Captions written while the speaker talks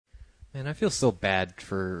Man, I feel so bad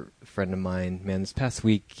for a friend of mine. Man, this past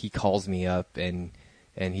week he calls me up and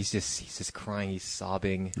he's just crying. He's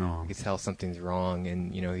sobbing. Oh. You can tell something's wrong,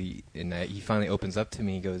 and he finally opens up to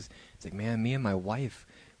me. He goes, "It's like, man, me and my wife,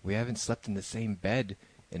 we haven't slept in the same bed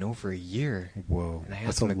in over a year." Whoa, and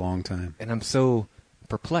that's a long time. And I'm so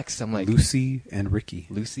perplexed. I'm like, Lucy and Ricky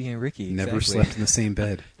never never slept in the same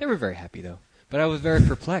bed. They were very happy though, but I was very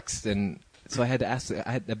perplexed, and so I had to ask.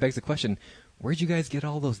 That begs the question: where'd you guys get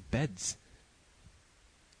all those beds?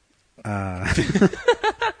 God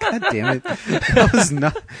damn it! That was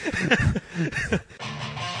not.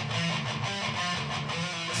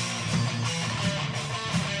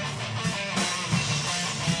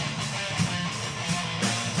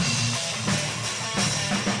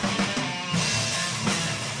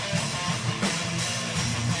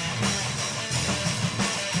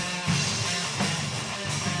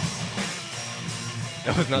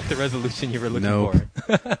 That was not the resolution you were looking Nope.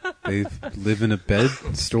 for. They live in a bed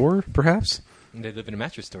store, perhaps? They live in a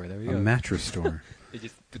mattress store. There we go. A mattress store.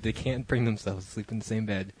 They can't bring themselves to sleep in the same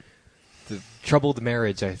bed. It's a troubled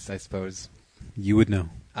marriage, I suppose. You would know.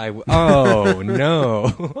 Oh,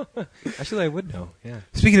 no. Actually, I would know, yeah.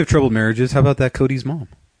 Speaking of troubled marriages, how about that Cody's mom?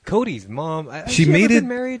 Cody's mom. Has She she made ever it- been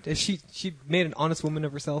married? Has she made an honest woman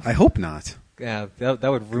of herself? I hope not. Yeah, that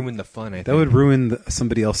would ruin the fun, I think. That would ruin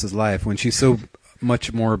somebody else's life when she's so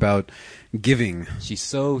much more about giving. She's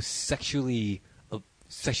so sexually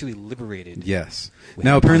liberated. Yes. With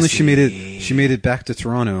Now apparently she pussy. made it back to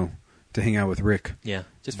Toronto to hang out with Rick. Yeah,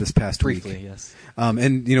 just this past briefly, week. yes.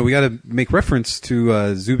 And we got to make reference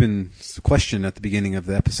to Zubin's question at the beginning of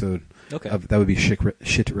the episode. Okay. That would be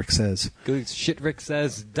shit Rick says. Go to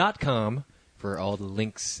shitricksays.com for all the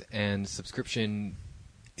links and subscription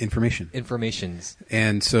informations.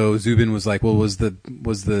 And so Zubin was like, "Well, was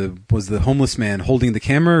the homeless man holding the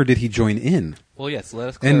camera, or did he join in?" Well, yes. Let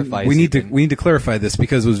us And clarify. we need to clarify this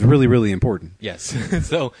because it was really, really important. Yes.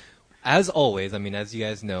 So, as always, I mean, as you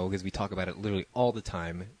guys know, because we talk about it literally all the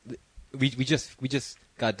time, we just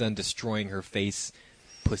got done destroying her face,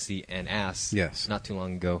 pussy, and ass. Yes. Not too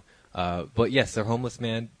long ago. But yes, their homeless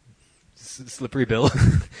man, Slippery Bill.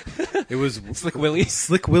 It was Slick Willie.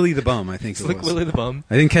 Slick Willie the bum, I think. Slick Willie the bum.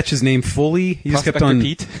 I didn't catch his name fully. He just kept Prospector on.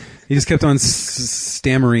 Pete. He just kept on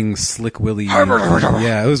stammering Slick Willie. Yeah,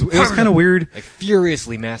 it was kind of weird. Like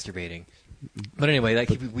furiously masturbating. But anyway,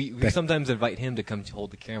 we sometimes invite him to come to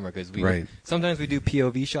hold the camera because sometimes we do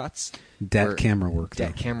POV shots. Dat camera work.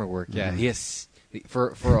 Yeah. He has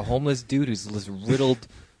for a homeless dude who's just riddled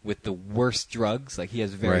with the worst drugs. Like, he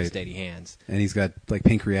has very steady hands. And he's got, like,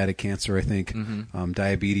 pancreatic cancer, I think,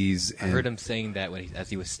 diabetes. I heard him saying that as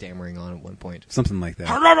he was stammering on at one point. Something like that.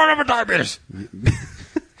 I have diabetes!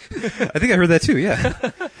 I think I heard that too, yeah.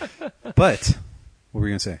 But, what were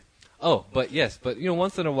you going to say? Oh, but yes,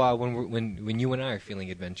 once in a while when you and I are feeling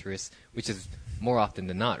adventurous, which is more often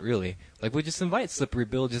than not, really, like, we'll just invite Slippery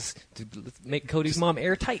Bill just to make Cody's mom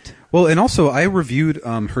airtight. Well, and also, I reviewed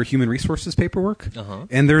her human resources paperwork,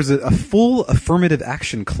 and there's a full affirmative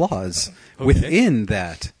action clause within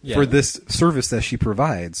that for this service that she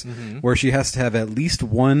provides, where she has to have at least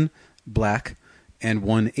one black and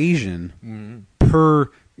one Asian per...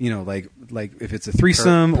 like if it's a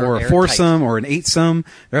threesome or a foursome or an eightsome,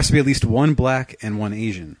 there has to be at least one black and one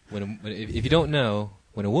Asian. If you don't know,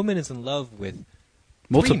 when a woman is in love with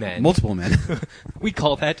multiple men, we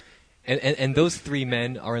call that, and those three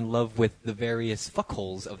men are in love with the various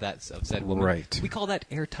fuckholes of said woman. Right. We call that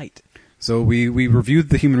airtight. So we reviewed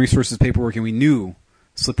the human resources paperwork, and we knew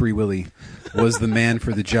Slippery Willie was the man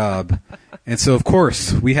for the job, and so of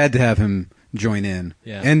course we had to have him join in.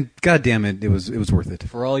 Yeah. And god damn it, it was worth it.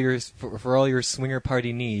 For all your swinger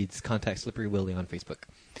party needs, contact Slippery Willie on Facebook.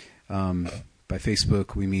 By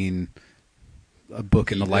Facebook, we mean a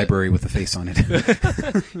book in the library with a face on it.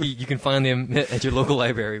 You can find him at your local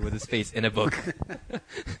library with his face in a book.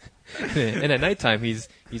 And at nighttime, he's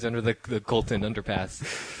under the Colton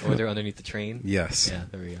underpass, or they're underneath the train. Yes. Yeah,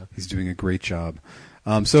 there we go. He's doing a great job.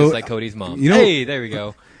 Just like Cody's mom. Hey, there we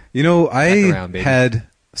go. I around, had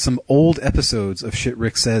some old episodes of Shit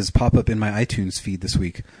Rick Says pop up in my iTunes feed this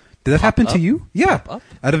week. Did that happen to you? Yeah. Pop up?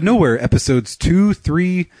 Out of nowhere, episodes 2,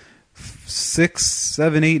 3, 6,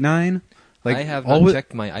 7, 8, 9. Like, I have not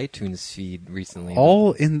checked my iTunes feed recently.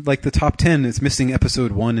 All in like the top 10. It's missing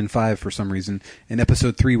episode 1 and 5 for some reason, and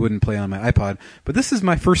episode 3 wouldn't play on my iPod. But this is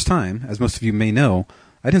my first time, as most of you may know.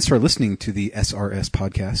 I didn't start listening to the SRS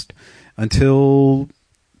podcast until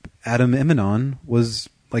Adam Eminon was...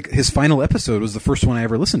 like, his final episode was the first one I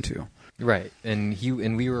ever listened to. Right, and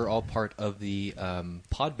we were all part of the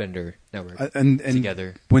Podbender network and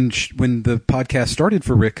together. When the podcast started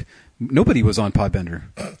for Rick, nobody was on Podbender.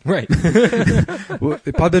 Right.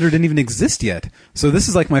 Podbender didn't even exist yet. So this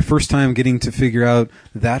is like my first time getting to figure out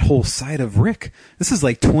that whole side of Rick. This is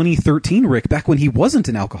like 2013 Rick, back when he wasn't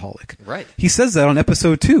an alcoholic. Right. He says that on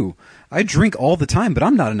episode 2. I drink all the time, but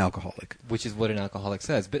I'm not an alcoholic. Which is what an alcoholic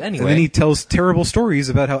says. But anyway. And then he tells terrible stories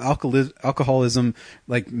about how alcoholism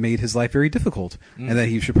like made his life very difficult and that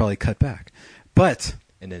he should probably cut back. But...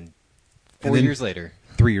 And then 4 years later.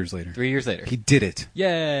 3 years later. 3 years later. He did it.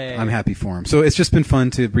 Yay! I'm happy for him. So it's just been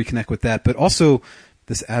fun to reconnect with that. But also,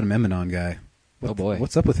 this Adam Eminon guy. Oh, boy.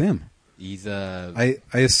 What's up with him? He's, I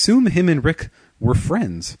assume him and Rick were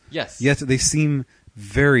friends. Yes. Yet they seem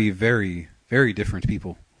very, very, very different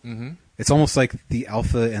people. Mm-hmm. It's almost like the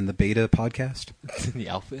Alpha and the Beta podcast. The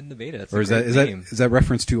Alpha and the Beta. That's or is that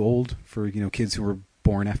reference too old for kids who were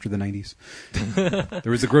born after the 90s?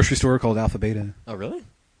 There was a grocery store called Alpha Beta. Oh, really?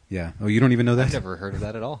 Yeah. Oh, you don't even know that? I've never heard of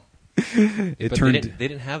that at all. They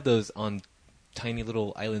didn't have those on tiny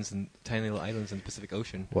little islands in the Pacific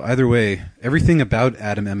Ocean. Well, either way, everything about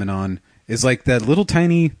Adam Eminon is like that little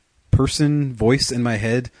tiny person voice in my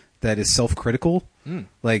head that is self-critical.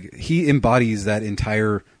 Like, he embodies that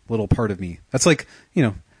entire little part of me. That's like,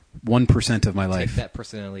 1% of my life. Take that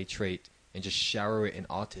personality trait and just shower it in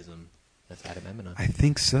autism. That's Adam Eminon. I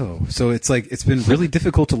think so. So it's like, it's been really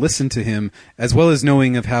difficult to listen to him, as well as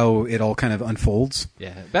knowing of how it all kind of unfolds.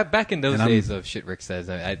 Yeah. Back in those days of Shit Rick Says,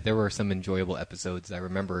 there were some enjoyable episodes. I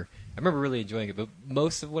remember really enjoying it, but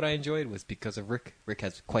most of what I enjoyed was because of Rick. Rick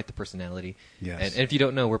has quite the personality. Yes. And if you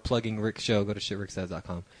don't know, we're plugging Rick's show. Go to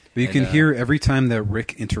shitricksays.com. But you can hear every time that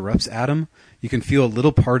Rick interrupts Adam, you can feel a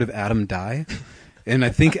little part of Adam die. And I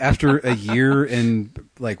think after a year and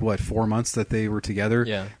 4 months that they were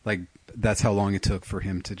together, that's how long it took for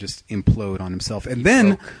him to just implode on himself. And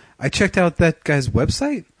then I checked out that guy's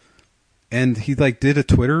website, and he did a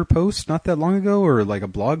Twitter post not that long ago, or a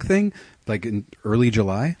blog thing, in early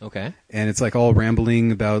July. Okay. And it's all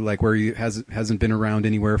rambling about where he hasn't been around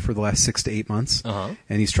anywhere for the last 6 to 8 months. Uh-huh.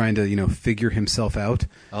 And he's trying to figure himself out.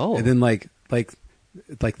 Oh. And then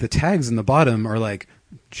the tags in the bottom are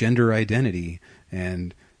gender identity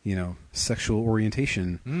and sexual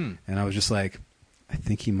orientation. And I was just like, I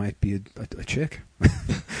think he might be a chick.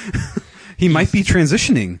 He might be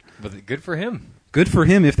transitioning. But good for him. Good for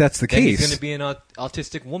him if that's the Then case. He's going to be an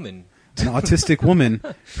autistic woman. An autistic woman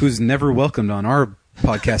who's never welcomed on our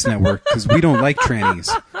podcast network because we don't like trannies.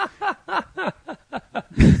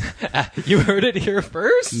 You heard it here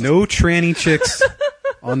first? No tranny chicks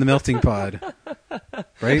on the melting pod.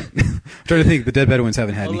 Right? I'm trying to think. The dead Bedouins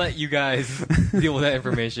haven't had I'll any. let you guys deal with that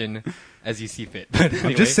information as you see fit. But anyway.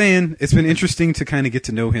 I'm just saying, it's been interesting to kind of get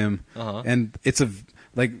to know him. Uh-huh. And it's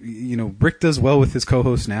Rick does well with his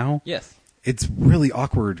co-host now. Yes. It's really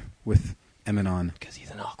awkward with Eminon. Because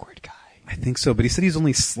he's an awkward guy. I think so, but he said he's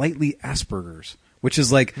only slightly Asperger's, which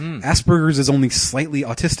is Asperger's is only slightly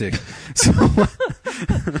autistic.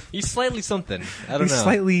 So he's slightly something. I don't know. He's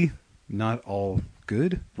slightly not all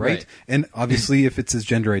good, Right. And obviously, if it's his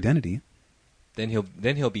gender identity, then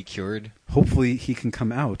he'll be cured. Hopefully, he can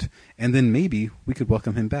come out, and then maybe we could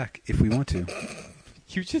welcome him back if we want to.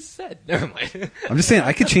 You just said. Never mind. I'm just saying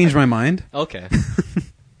I could change my mind. Okay.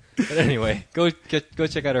 But anyway, go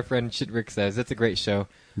check out our friend Shit Rick Says. That's a great show.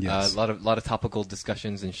 Yes. A lot of topical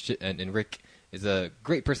discussions and Rick is a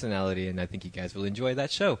great personality, and I think you guys will enjoy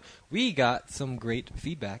that show. We got some great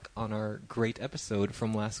feedback on our great episode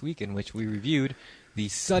from last week, in which we reviewed the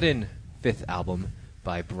sudden 5th album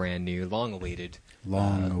by Brand New, long-awaited,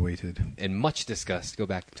 and much discussed. Go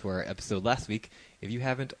back to our episode last week if you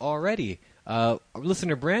haven't already. Our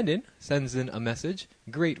listener Brandon sends in a message.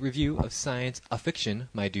 Great review of Science a Fiction,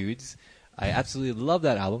 my dudes. I absolutely love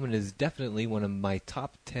that album, and it is definitely one of my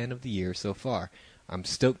top 10 of the year so far. I'm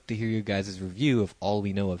stoked to hear you guys' review of All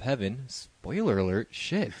We Know of Heaven. Spoiler alert,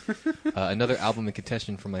 shit. Another album in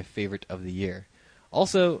contention for my favorite of the year.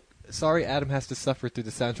 Also, sorry Adam has to suffer through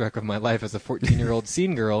the soundtrack of my life as a 14-year-old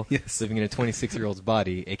scene girl living in a 26-year-old's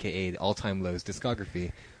body, a.k.a. the All-Time Low's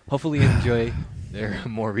discography. Hopefully you enjoy their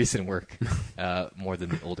more recent work more than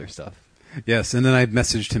the older stuff. Yes, and then I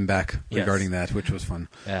messaged him back regarding that, which was fun.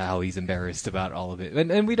 How he's embarrassed about all of it.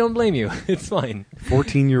 And we don't blame you. It's fine.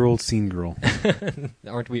 14-year-old scene girl.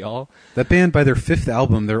 Aren't we all? That band, by their 5th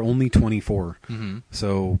album, they're only 24. Mm-hmm.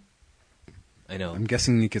 So I know. I'm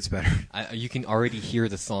guessing it gets better. You can already hear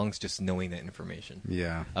the songs just knowing that information.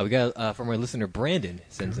 Yeah. We got from our listener Brandon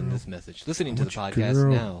sends in this message. Listening to the podcast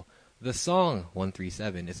now. The song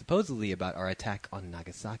 137 is supposedly about our attack on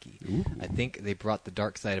Nagasaki. Ooh. I think they brought the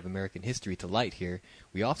dark side of American history to light here.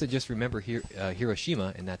 We often just remember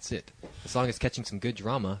Hiroshima, and that's it. The song is catching some good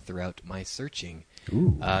drama throughout my searching.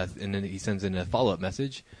 Ooh. And then he sends in a follow-up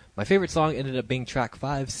message. My favorite song ended up being track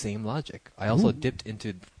 5, Same Logic. I also dipped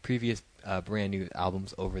into previous brand new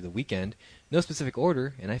albums over the weekend. No specific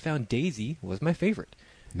order, and I found Daisy was my favorite.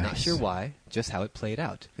 Nice. Not sure why, just how it played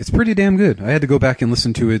out. It's pretty damn good. I had to go back and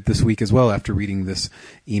listen to it this week as well after reading this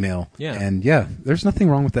email. Yeah. And yeah, there's nothing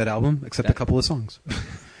wrong with that album except a couple of songs.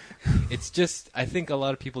 It's just, I think a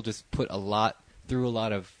lot of people just put through a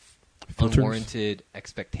lot of Filters? Unwarranted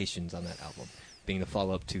expectations on that album, being the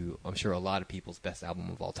follow-up to, I'm sure, a lot of people's best album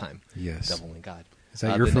of all time. Yes. Devil and God. Is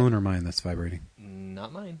that your phone or mine that's vibrating?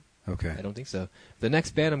 Not mine. Okay. I don't think so. The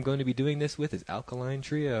next band I'm going to be doing this with is Alkaline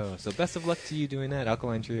Trio. So best of luck to you doing that.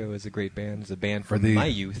 Alkaline Trio is a great band. It's a band from my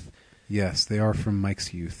youth. Yes, they are from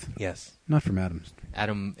Mike's youth. Yes. Not from Adam's.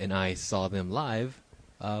 Adam and I saw them live,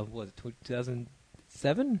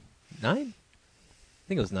 2007? 9? I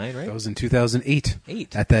think it was 9, right? That was in 2008.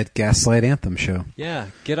 8. At that Gaslight Anthem show. Yeah.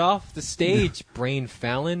 Get off the stage, Brain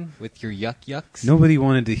Fallon, with your yuck yucks. Nobody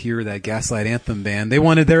wanted to hear that Gaslight Anthem band. They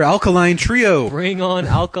wanted their Alkaline Trio. Bring on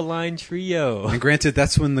Alkaline Trio. And granted,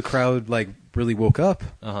 that's when the crowd really woke up.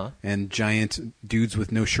 Uh-huh. And giant dudes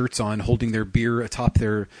with no shirts on, holding their beer atop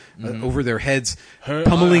their over their heads,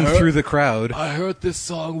 pummeling through the crowd. I heard this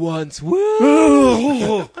song once.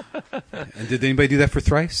 Woo! And did anybody do that for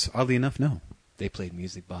Thrice? Oddly enough, no. They played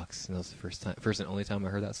Music Box, and that was the first and only time I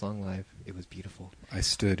heard that song live. It was beautiful. I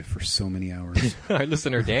stood for so many hours. Our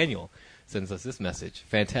listener Daniel sends us this message.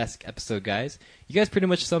 Fantastic episode, guys. You guys pretty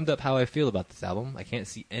much summed up how I feel about this album. I can't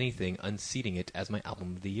see anything unseating it as my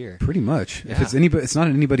album of the year. Pretty much. Yeah. If it's not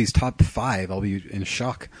in anybody's top 5, I'll be in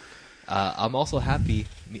shock. I'm also happy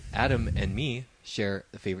Adam and me share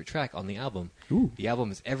the favorite track on the album. Ooh. The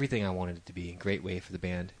album is everything I wanted it to be, a great way for the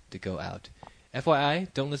band to go out. FYI,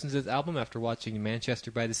 don't listen to this album after watching Manchester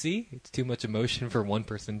by the Sea. It's too much emotion for one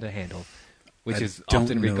person to handle, which is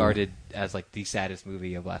often regarded as the saddest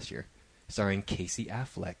movie of last year, starring Casey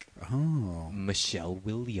Affleck. Oh. Michelle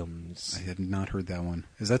Williams. I had not heard that one.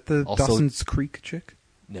 Is that the Also, Dawson's Creek chick?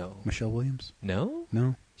 No. Michelle Williams? No?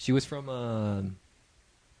 No. She was from,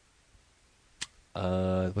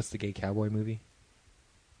 what's the gay cowboy movie?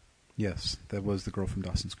 Yes, that was the girl from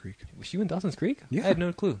Dawson's Creek. Was she in Dawson's Creek? Yeah. I had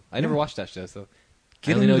no clue. I never watched that show, so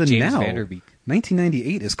Get I only know into James now. Vanderbeek.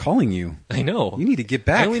 1998 is calling you. I know. You need to get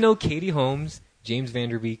back. I only know Katie Holmes, James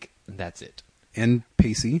Vanderbeek, and that's it. And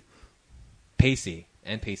Pacey Pacey.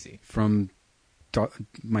 from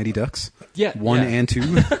Mighty Ducks. Yeah. 1 and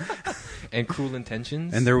 2. And Cruel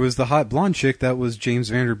Intentions. And there was the hot blonde chick that was James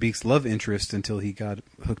Vanderbeek's love interest until he got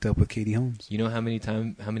hooked up with Katie Holmes. You know how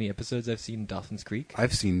many episodes I've seen Dawson's Creek?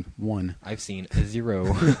 I've seen 1. I've seen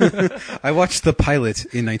 0. I watched the pilot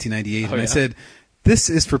in 1998 and I said,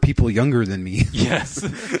 this is for people younger than me. Yes.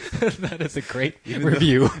 That is a great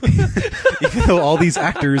review. Even though all these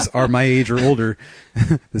actors are my age or older,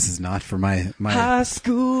 this is not for my... High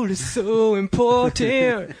school is so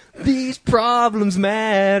important. These problems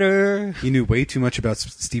matter. He knew way too much about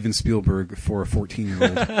Steven Spielberg for a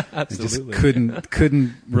 14-year-old. Absolutely. Just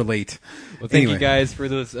couldn't relate. Well, thank you guys for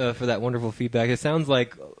those for that wonderful feedback. It sounds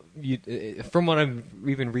like, from what I'm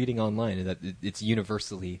even reading online, that it's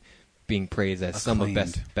universally being praised as some of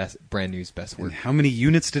best brand new's best work. And how many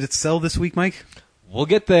units did it sell this week, Mike? We'll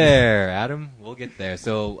get there, Adam. We'll get there.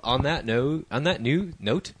 So on that new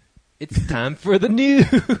note, it's time for the news.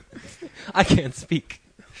 I can't speak.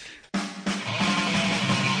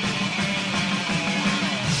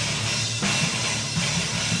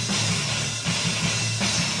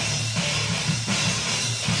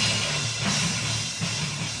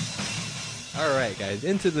 All right, guys,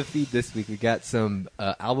 into the feed this week. We got some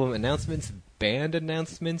album announcements, band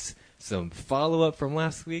announcements, some follow-up from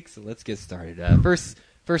last week, so let's get started.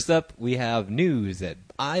 First up, we have news that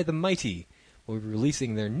I, the Mighty, will be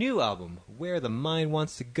releasing their new album, Where the Mind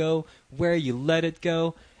Wants to Go, Where You Let It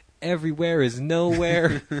Go. Everywhere is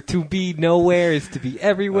nowhere. To be nowhere is to be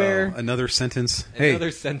everywhere. Another sentence.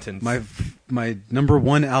 Another sentence. My number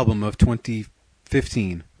 1 album of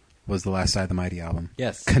 2015 was the last I, the Mighty album.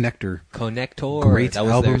 Yes. Connector. Great That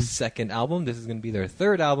was album. their second album. This is going to be their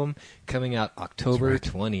third album, coming out October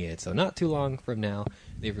 20th. So not too long from now,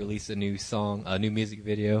 they've released a new song, a new music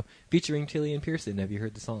video featuring Tilly and Pearson. Have you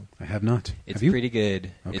heard the song? I have not. It's have you? pretty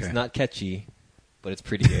good. Okay. It's not catchy, but it's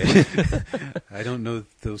pretty good. I don't know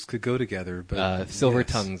if those could go together, but Silver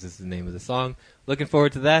yes. Tongues is the name of the song. Looking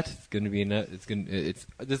forward to that. It's going to be it's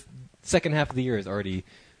this second half of the year is already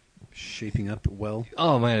shaping up well.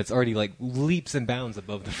 Oh man, it's already leaps and bounds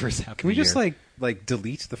above the first half. Can we just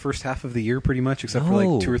delete the first half of the year pretty much, except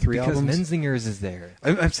for 2 or 3 albums? Because Menzinger's is there.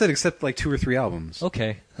 I've said except 2 or 3 albums.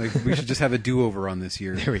 Okay. We should just have a do-over on this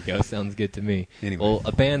year. There we go. Sounds good to me. Anyway. Well,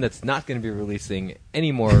 a band that's not going to be releasing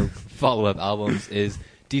any more follow-up albums is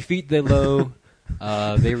Defeat the Low.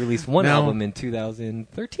 They released one album in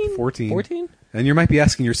 2013? 14? And you might be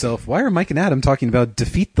asking yourself, why are Mike and Adam talking about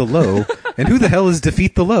Defeat the Low? And who the hell is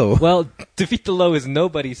Defeat the Low? Well, Defeat the Low is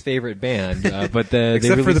nobody's favorite band.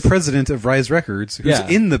 Except for the president of Rise Records, who's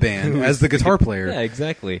in the band as the guitar player. Yeah,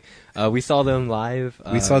 exactly. We saw them live.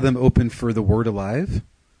 We saw them open for The Word Alive.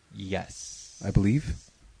 Yes. I believe.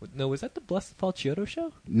 No, was that the Blessed Falciotto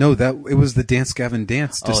show? No, it was the Dance Gavin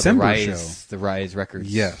Dance December show. The Rise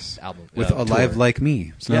Records album. With Alive tour. Like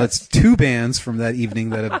Me. So now that's two bands from that evening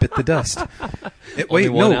that have bit the dust. Only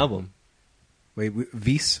one album. Wait,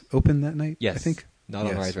 Vies opened that night? Yes. I think. Not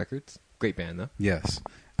on Rise Records. Great band, though. Yes.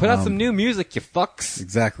 Put out some new music, you fucks.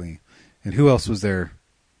 Exactly. And who else was there?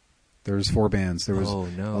 There was 4 bands. There was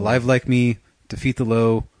Alive Like Me, Defeat the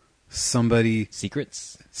Low, somebody...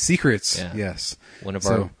 Secrets, yes. One of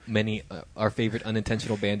our favorite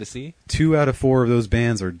unintentional band to see. 2 out of 4 of those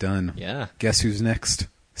bands are done. Yeah. Guess who's next?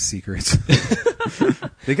 Secrets.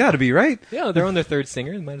 They gotta be, right? Yeah, they're on their 3rd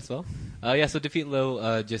singer. Might as well. So Defeat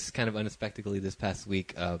Low just kind of unexpectedly this past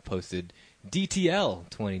week posted DTL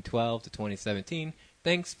 2012 to 2017.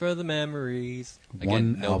 Thanks for the memories.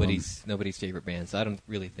 Again, nobody's favorite band, so I don't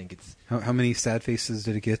really think it's... How many sad faces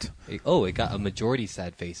did it get? It got a majority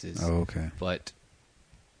sad faces. Oh, okay. But,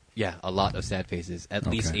 yeah, a lot of sad faces. At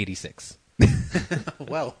least 86.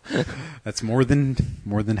 Well, that's more than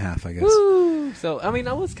half, I guess. Woo! So, I mean,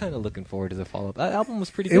 I was kind of looking forward to the follow-up. That album was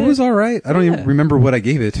pretty good. It was all right. I don't even remember what I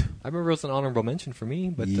gave it. I remember it was an honorable mention for me,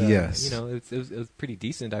 but yes. it was pretty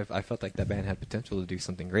decent. I felt like that band had potential to do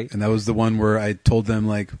something great. And that was the one where I told them,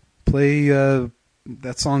 like, play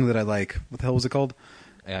that song that I like. What the hell was it called?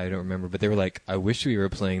 I don't remember, but they were like, I wish we were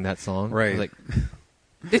playing that song. Right. I was like...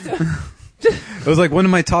 It was like one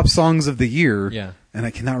of my top songs of the year. Yeah. And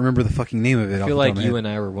I cannot remember the fucking name of it. I feel like you and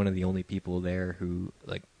I were one of the only people there who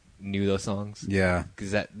like knew those songs. Yeah.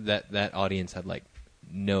 Because that audience had like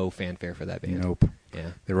no fanfare for that band. Nope.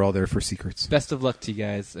 Yeah. They were all there for Secrets. Best of luck to you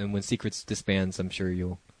guys, and when Secrets disbands, I'm sure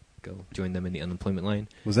you'll go join them in the unemployment line.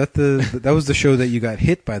 Was that that was the show that you got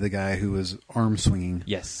hit by the guy who was arm swinging?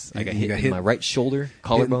 Yes. I got hit in my right shoulder,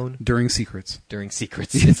 collarbone. During Secrets.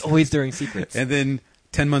 It's always during Secrets. And then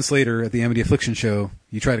 10 months later at the Amity Affliction show,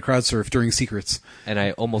 you tried to crowd surf during Secrets. And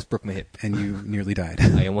I almost broke my hip. And you nearly died.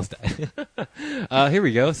 I almost died. Here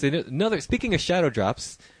we go. So speaking of shadow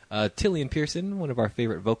drops, Tillian Pearson, one of our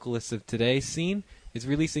favorite vocalists of today's scene, is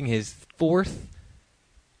releasing his 4th,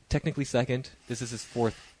 technically 2nd. This is his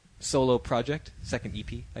 4th solo project, 2nd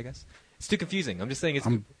EP, I guess. It's too confusing. I'm just saying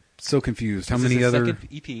I'm so confused. How many other...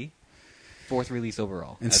 2nd EP, 4th release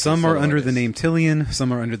overall. And some are under the name Tillian,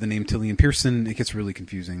 some are under the name Tillian Pearson. It gets really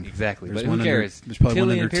confusing. Exactly, but who cares? There's probably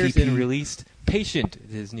one under Pearson TP. released Patient,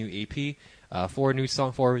 his new EP. 4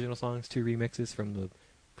 original songs, 2 remixes from the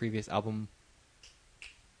previous album.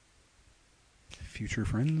 Future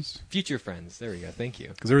Friends? Future Friends, there we go, thank you.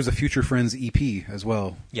 Because there was a Future Friends EP as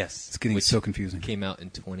well. Yes. It's getting so confusing. Came out in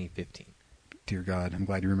 2015. Dear God, I'm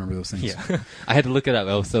glad you remember those things. Yeah, I had to look it up,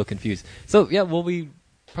 I was so confused. So, yeah, we'll be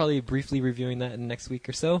probably briefly reviewing that in the next week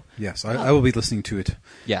or so. Yes, I will be listening to it.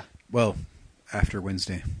 Yeah. Well, after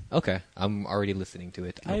Wednesday. Okay, I'm already listening to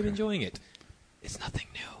it. Okay. I'm enjoying it. It's nothing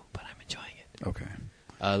new, but I'm enjoying it. Okay.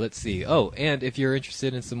 Let's see. Oh, and if you're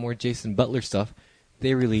interested in some more Jason Butler stuff,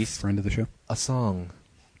 they released... Friend of the show? A song.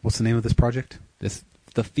 What's the name of this project?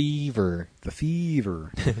 The Fever. The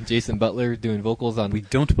Fever. Jason Butler doing vocals on... We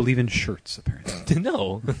don't believe in shirts, apparently.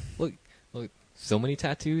 No. Look, so many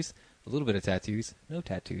tattoos, a little bit of tattoos, no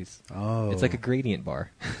tattoos. Oh. It's like a gradient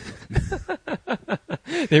bar.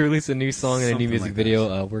 They released a new song and a new music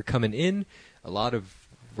video. We're Coming In. A lot of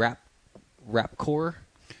rapcore.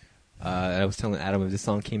 I was telling Adam if this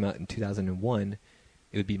song came out in 2001,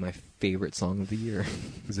 it would be my favorite song of the year.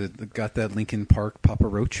 Is it got that Linkin Park Papa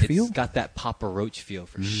Roach feel? It's got that Papa Roach feel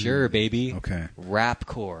for sure, baby. Okay.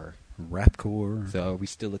 Rapcore. So are we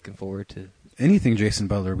still looking forward to... Anything Jason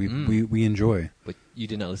Butler, we enjoy. But you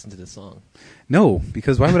did not listen to the song. No,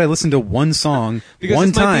 because why would I listen to one song because one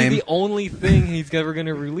this time? Might be the only thing he's ever going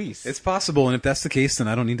to release. It's possible, and if that's the case, then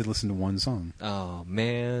I don't need to listen to one song. Oh,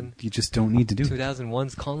 man. You just don't need to do it.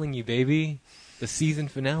 2001's calling you, baby. The season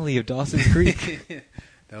finale of Dawson's Creek.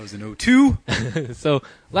 That was in 2002. So,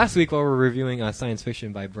 last week while we were reviewing Science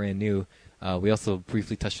Fiction by Brand New, we also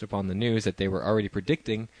briefly touched upon the news that they were already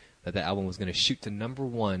predicting that the album was going to shoot to number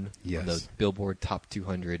 1 on the Billboard Top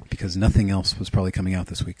 200. Because nothing else was probably coming out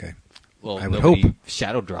this week, I Well, I would nobody hope.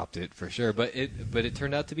 shadow dropped it for sure, but it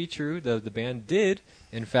turned out to be true. The band did,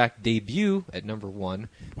 in fact, debut at number 1,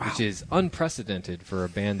 which is unprecedented for a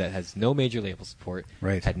band that has no major label support.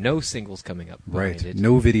 Right. Had no singles coming up behind it.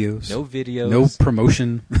 No videos. No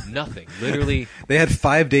promotion. Nothing. Literally. They had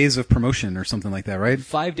 5 days of promotion or something like that, right?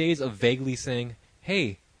 5 days of vaguely saying,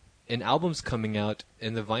 "Hey, an album's coming out,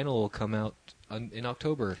 and the vinyl will come out in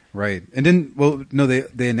October." Right. And then,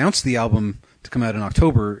 they announced the album to come out in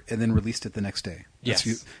October and then released it the next day.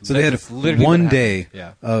 Yes. So they had literally one what day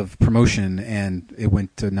happened. of promotion, and it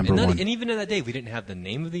went to number 1. And even in that day, we didn't have the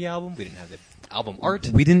name of the album. We didn't have the album art.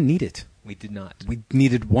 We didn't need it. We did not. We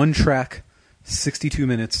needed one track, 62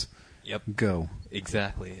 minutes. Yep. Go.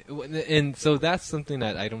 Exactly. And so that's something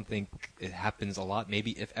that I don't think it happens a lot,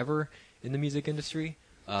 maybe if ever, in the music industry.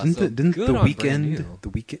 Didn't the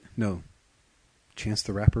Weeknd? No, Chance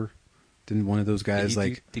the Rapper. Didn't one of those guys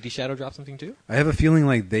did he shadow drop something too? I have a feeling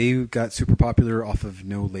like they got super popular off of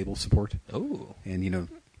no label support. Oh. And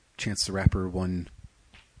Chance the Rapper won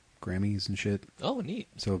Grammys and shit. Oh, neat.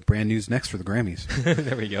 So Brand New's next for the Grammys.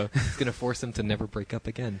 There we go. It's gonna force them to never break up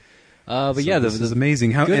again. This is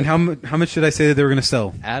amazing. How much did I say that they were going to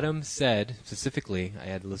sell? Adam said specifically, I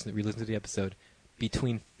had to re-listen to the episode,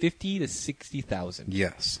 between 50 to 60,000.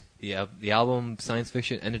 Yes. Yeah, the album Science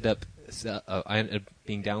Fiction ended up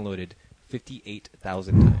being downloaded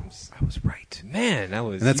 58,000 times. I was right. Man, that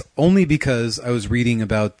was... And that's only because I was reading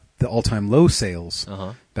about the all-time low sales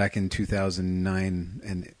Uh-huh. back in 2009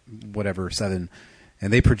 and 7,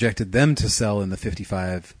 and they projected them to sell in the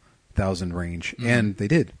 55,000 range, and they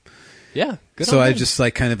did. Yeah, good So on I them. just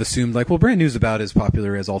kind of assumed Brand New's about as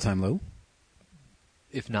popular as all-time low.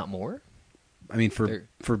 If not more. I mean, for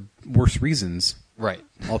worse reasons. Right.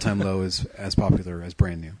 All-time low is as popular as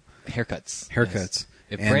Brand New. Haircuts. Yes.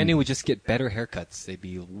 If Brand New would just get better haircuts, they'd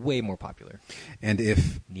be way more popular. And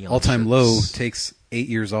if Neon all-time shirts. low takes 8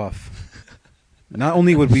 years off, not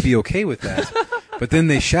only would we be okay with that, but then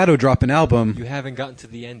they shadow drop an album. You haven't gotten to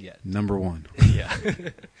the end yet. Number 1. Yeah.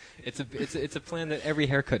 It's a plan that every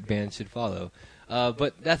haircut band should follow.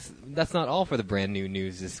 But that's not all for the Brand New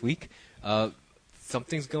news this week.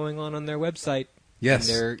 Something's going on their website. Yes.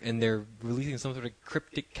 And they're releasing some sort of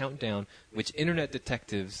cryptic countdown, which internet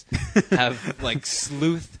detectives have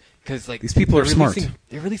sleuthed because these people are smart.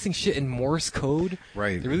 They're releasing shit in Morse code.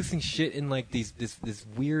 Right. They're releasing shit in this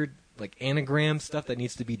weird anagram stuff that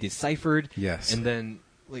needs to be deciphered. Yes. And then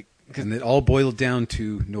and it all boiled down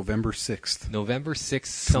to November 6th. November 6th,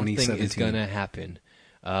 something is 2017. going to happen.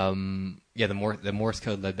 The Morse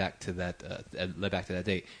code led back to that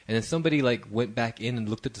date, and then somebody went back in and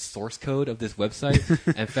looked at the source code of this website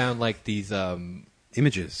and found these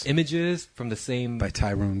images from the same by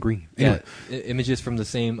Tyrone Green. Anyway. Yeah, images from the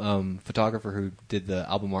same photographer who did the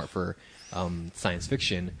album art for Science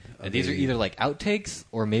Fiction, and these are either outtakes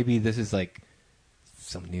or maybe this is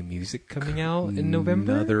some new music coming out in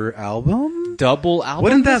November. Another album? Double album?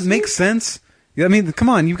 Wouldn't that make sense? Yeah, I mean, come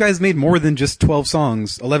on, you guys made more than just 11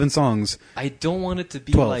 songs. I don't want it to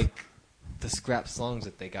be 12. the scrap songs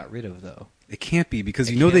that they got rid of, though. It can't be, because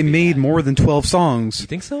they made more than 12 songs. You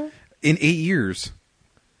think so? In 8 years.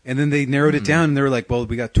 And then they narrowed it down, and they were like, well,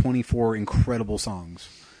 we got 24 incredible songs.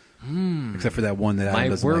 Except for that one that Adam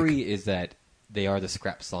doesn't like. My worry is that they are the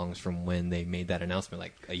scrap songs from when they made that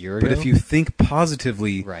announcement a year ago. But if you think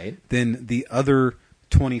positively, right, then the other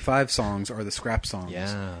 25 songs are the scrap songs.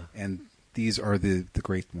 Yeah. And these are the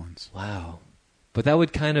great ones. Wow. But that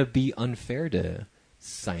would kind of be unfair to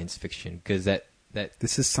Science Fiction, because that...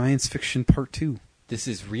 This is Science Fiction Part 2. This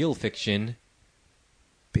is real fiction.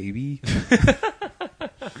 Baby.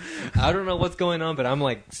 I don't know what's going on, but I'm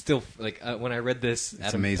still when I read this,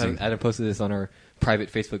 it's amazing. Adam posted this on our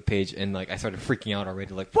private Facebook page, and I started freaking out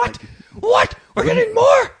already. What? We're getting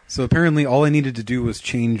more. So apparently, all I needed to do was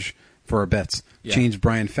change for our bets. Yeah. Change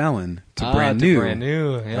Brian Fallon to Brand New. Brand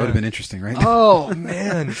New. Yeah. That would have been interesting, right? Oh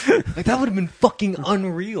man, that would have been fucking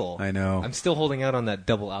unreal. I know. I'm still holding out on that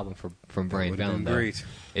double album from Brian Fallon. Great.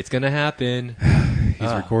 It's gonna happen.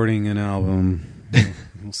 He's recording an album.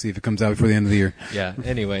 We'll see if it comes out before the end of the year. Yeah,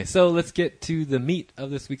 anyway, so let's get to the meat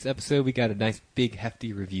of this week's episode. We got a nice, big,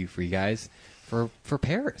 hefty review for you guys for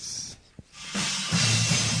PVRIS.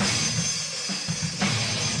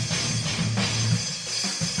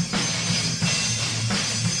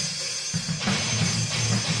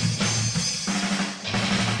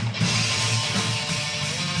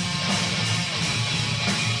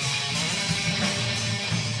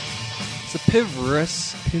 So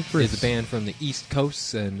PVRIS is a band from the East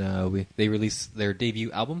Coast, and they released their debut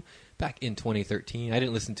album back in 2013. I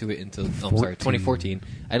didn't listen to it until 2014.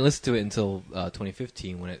 I didn't listen to it until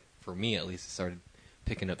 2015 when it, for me at least, started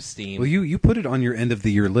picking up steam. Well, you put it on your end of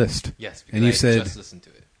the year list. Yes, because and you I said, just listened to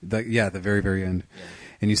it. The very, very end. Yeah.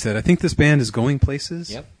 And you said, I think this band is going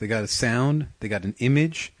places. Yep. They got a sound. They got an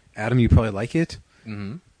image. Adam, you probably like it.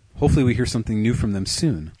 Mm-hmm. Hopefully we hear something new from them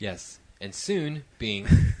soon. Yes. And soon being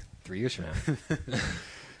 3 years from now.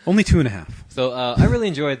 Only 2.5. So I really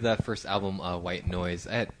enjoyed that first album, White Noise.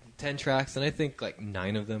 I had 10 tracks, and I think like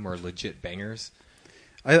 9 of them are legit bangers.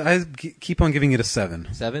 I keep on giving it a 7.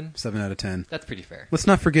 7? 7 out of 10. That's pretty fair. Let's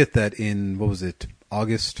not forget that in,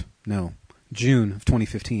 June of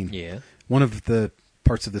 2015. Yeah. One of the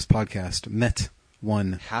parts of this podcast met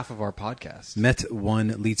half of our podcast. Met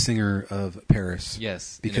one lead singer of PVRIS.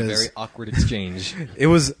 Yes, because in a very awkward exchange. It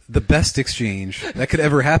was the best exchange that could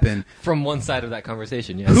ever happen. From one side of that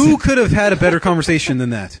conversation, yes. Who could have had a better conversation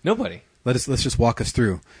than that? Nobody. Let's just walk us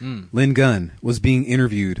through. Lynn Gunn was being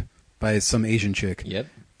interviewed by some Asian chick. Yep.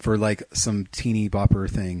 For like some teeny bopper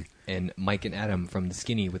thing. And Mike and Adam from The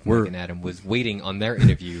Skinny with Mike and Adam was waiting on their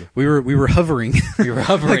interview. We were hovering. We were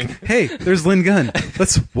hovering. Like, hey, there's Lynn Gunn.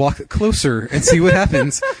 Let's walk closer and see what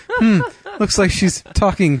happens. Looks like she's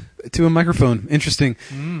talking to a microphone. Interesting.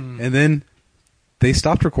 And then they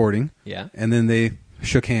stopped recording. Yeah. And then they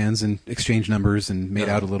shook hands and exchanged numbers and made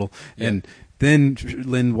out a little. Yep. And then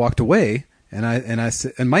Lynn walked away. And I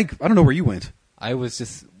said, and Mike, I don't know where you went. I was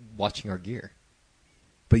just watching our gear.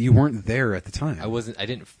 But you weren't there at the time. I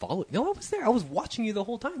didn't follow. No, I was there. I was watching you the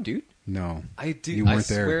whole time, dude. No. You weren't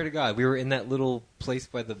there. I swear to God. We were in that little place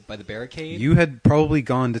by the barricade. You had probably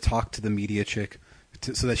gone to talk to the media chick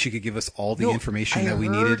so that she could give us all the information that we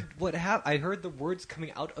needed. I heard the words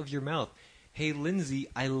coming out of your mouth. Hey, Lindsay,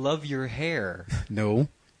 I love your hair. No,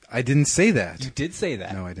 I didn't say that. You did say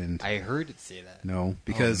that. No, I didn't. I heard it say that. No,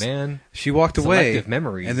 because man. She walked away. Selective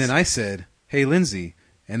memories. And then I said, hey, Lindsay.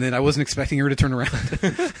 And then I wasn't expecting her to turn around.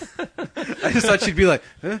 I just thought she'd be like,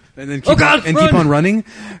 huh? And then keep on running,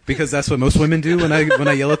 because that's what most women do when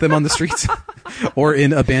I yell at them on the streets or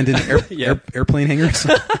in abandoned airplane hangars.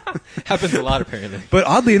 Happens a lot, apparently. But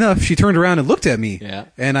oddly enough, she turned around and looked at me. Yeah.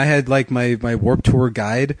 And I had like my Warped Tour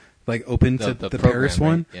guide like open to the program, PVRIS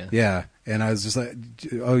one. Right? Yeah. And I was just like,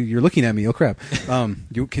 oh, you're looking at me. Oh crap. Can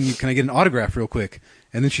I get an autograph real quick?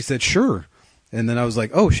 And then she said, sure. And then I was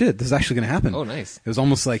like, oh, shit, this is actually going to happen. Oh, nice. It was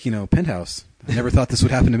almost like, Penthouse. I never thought this would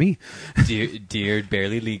happen to me. Dear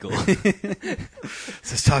barely legal. So I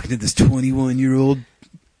was talking to this 21-year-old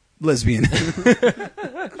lesbian.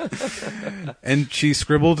 And she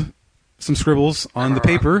scribbled some scribbles on the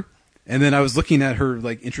paper. And then I was looking at her,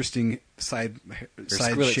 like, interesting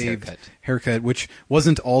side-shaved haircut, which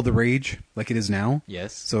wasn't all the rage like it is now.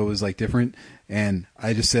 Yes. So it was, like, different. And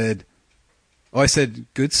I just said... Oh, I said,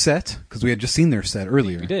 good set, because we had just seen their set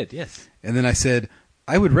earlier. We did, yes. And then I said,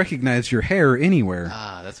 I would recognize your hair anywhere.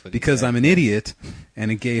 Ah, that's what. Because I'm an idiot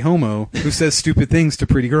and a gay homo who says stupid things to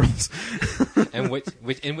pretty girls. And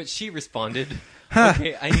in which she responded,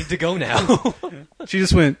 okay, I need to go now. She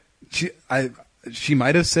just went, she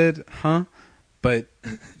might have said, huh, but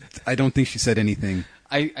I don't think she said anything.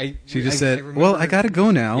 She just said, well, I gotta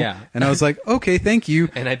go now. Yeah. And I was like, okay, thank you.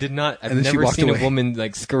 And I did not, I've never seen a woman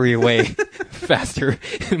like scurry away faster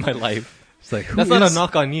in my life. It's like, that's not a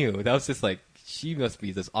knock on you. That was just like, she must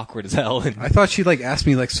be just awkward as hell. And I thought she'd like ask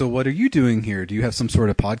me like, so what are you doing here? Do you have some sort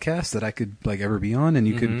of podcast that I could like ever be on and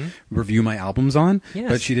you could review my albums on?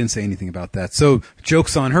 Yes. But she didn't say anything about that. So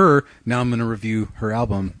joke's on her. Now I'm going to review her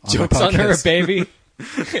album on Joke's my podcast. On her, baby.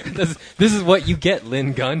 This is what you get,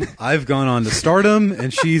 Lynn Gunn. I've gone on to stardom,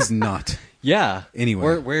 and she's not. Yeah.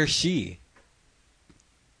 Anyway. Where's she?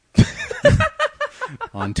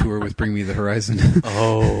 On tour with Bring Me the Horizon.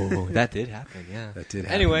 Oh, that did happen, yeah. That did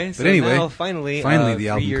happen. Anyway, now finally the album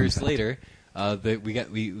 3 years later,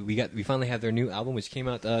 we finally have their new album, which came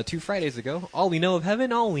out 2 Fridays ago. All We Know of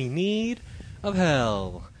Heaven, All We Need of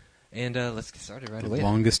Hell. And let's get started right away.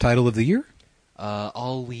 Longest title of the year?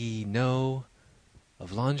 All We Know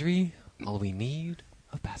of Laundry, All We Need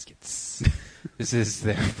of Baskets. This is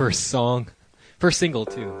their first single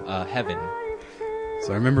too, Heaven.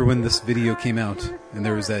 So I remember when this video came out, and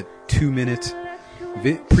there was that 2-minute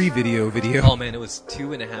pre-video video. Oh man, it was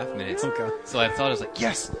 2.5 minutes. Okay. So I thought, I was like,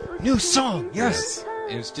 yes, new song, yes.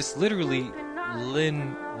 And it was just literally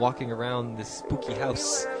Lynn walking around this spooky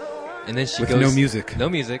house. And then she with goes... no music. No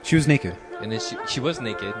music. She was naked. And then she was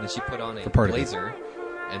naked, and then she put on a blazer.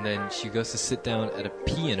 And then she goes to sit down at a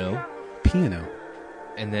piano.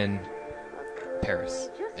 And then PVRIS.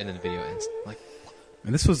 And then the video ends. Like,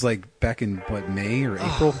 and this was like back in, what, May or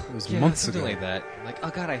April? It was months ago. Something like that. Like, oh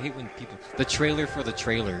god, I hate when people... The trailer for the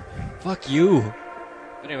trailer. Fuck you.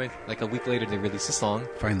 But anyway, like a week later, they released a song.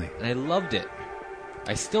 Finally. And I loved it.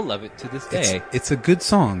 I still love it to this day. It's a good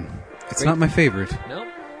song. It's not my favorite. No?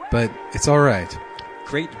 But it's all right.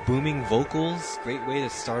 Great booming vocals. Great way to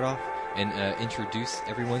start off and introduce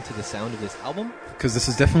everyone to the sound of this album. Because this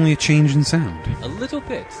is definitely a change in sound. A little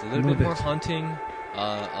bit more haunting.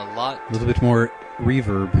 A little bit more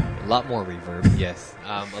reverb. A lot more reverb. Yes.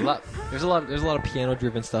 There's a lot of piano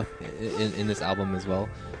driven stuff in this album as well.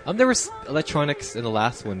 There was electronics in the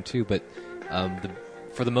last one too, but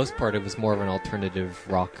for the most part, it was more of an alternative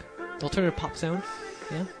pop sound.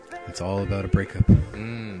 Yeah. It's all about a breakup.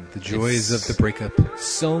 The joys of the breakup.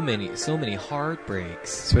 So many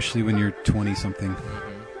heartbreaks. Especially when you're 20-something.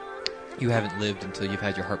 You haven't lived until you've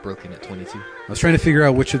had your heart broken at 22. I was trying to figure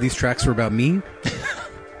out which of these tracks were about me.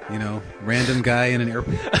 Random guy in an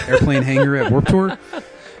airplane hangar at Warped Tour.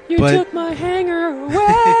 You took my hanger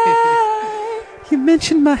away. You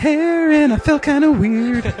mentioned my hair and I felt kind of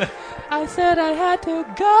weird. I said I had to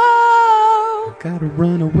go. Gotta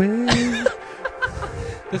run away.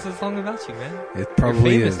 This is a song about you, man. It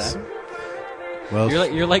probably You're famous, is. Adam.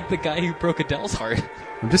 Well, you're like the guy who broke Adele's heart.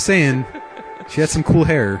 I'm just saying, she had some cool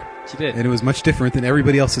hair. She did. And it was much different than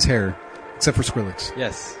everybody else's hair, except for Skrillex.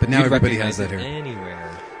 Yes. But now You'd everybody has recognize that hair. it anywhere.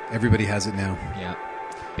 Everybody has it now. Yeah.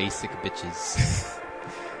 Basic bitches.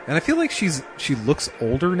 And I feel like she looks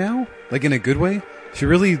older now, like in a good way. She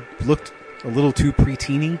really looked a little too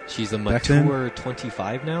preteeny. She's a mature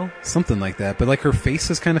 25 now? Something like that. But like her face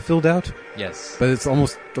is kind of filled out. Yes. But it's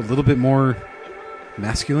almost a little bit more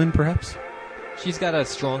masculine, perhaps. She's got a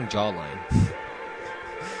strong jawline.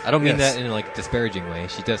 I don't mean that in a disparaging way.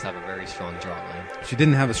 She does have a very strong jawline. She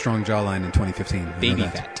didn't have a strong jawline in 2015. Baby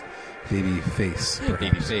fat. Baby face. Perhaps.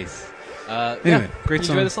 Baby face. Anyway, great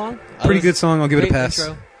song. Enjoy the song? Pretty good song. I'll give it a pass.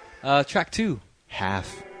 Intro. Track 2.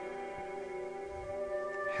 Half.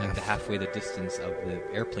 Like the halfway the distance of the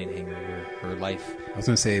airplane hangar where her life. I was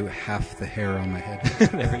going to say half the hair on my head.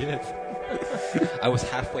 There it is. I was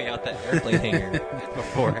halfway out that airplane hangar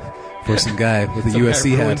before. For some guy with a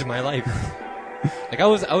USC hat. Ruined my life. I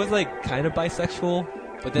was like kind of bisexual,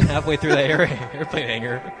 but then halfway through that airplane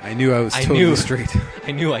hangar, I knew I was totally straight.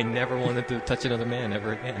 I knew I never wanted to touch another man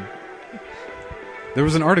ever again. There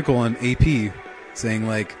was an article on AP saying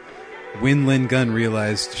when Lynn Gunn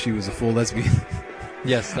realized she was a full lesbian.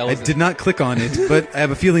 Yes, that was I did not click on it, but I have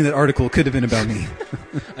a feeling that article could have been about me.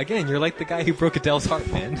 Again, you're like the guy who broke Adele's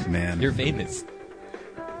heart, man. Man. You're famous.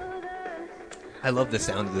 I love the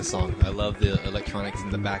sound of this song. I love the electronics in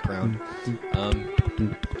the background.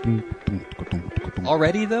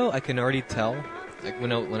 Already, though, I can already tell,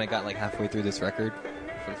 when I got halfway through this record,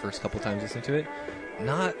 for the first couple times listening to it,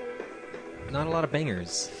 not a lot of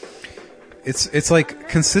bangers. It's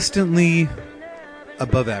consistently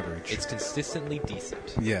above average. It's consistently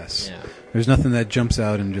decent. Yes. Yeah. There's nothing that jumps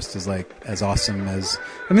out and just is as awesome as...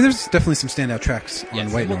 I mean, there's definitely some standout tracks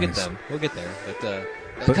on White Noise. We'll get them. We'll get there.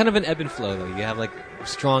 But kind of an ebb and flow, though. You have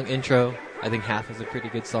strong intro. I think Half is a pretty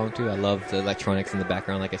good song too. I love the electronics in the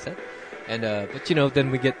background, like I said. And but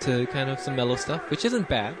then we get to kind of some mellow stuff, which isn't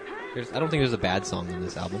bad. I don't think there's a bad song on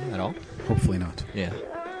this album at all. Hopefully not. Yeah.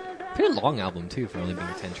 Pretty long album too for only being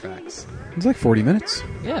 10 tracks. It's 40 minutes.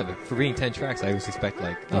 Yeah, but for being 10 tracks, I always expect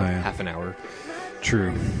half an hour.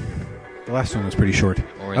 True. The last one was pretty short.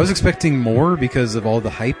 I was expecting more because of all the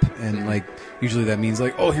hype, and usually that means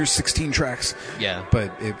here's 16 tracks. Yeah,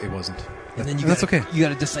 but it wasn't. And then that's okay. You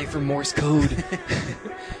got to decipher Morse code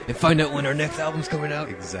and find out when our next album's coming out.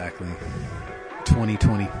 Exactly.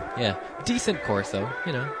 2020. Yeah, decent chorus though.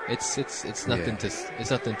 It's nothing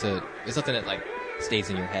it's nothing that stays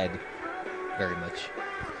in your head very much.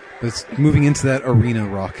 But it's moving into that arena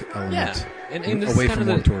rock element. Yeah, and away from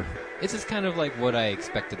Warped Tour. This is kind of what I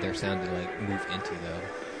expected their sound to move into,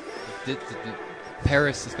 though.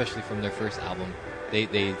 PVRIS, especially from their first album,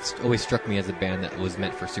 they always struck me as a band that was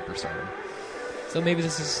meant for superstardom. So maybe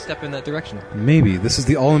this is a step in that direction. Maybe. This is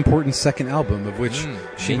the all-important second album, of which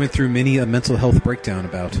she went through many a mental health breakdown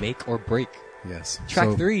about. Make or break. Yes.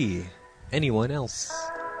 Track 3. Anyone else?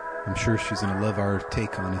 I'm sure she's going to love our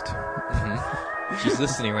take on it. Mm-hmm. She's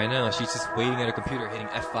listening right now. She's just waiting at her computer, hitting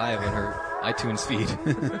F5 on her iTunes feed.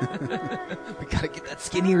 We gotta get that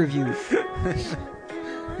skinny review.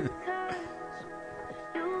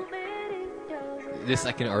 This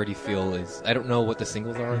I can already feel is... I don't know what the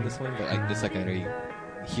singles are on this one, but this I can already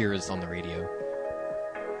hear is on the radio.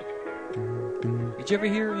 Did you ever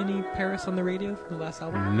hear any PVRIS on the radio from the last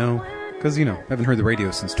album? No, because, I haven't heard the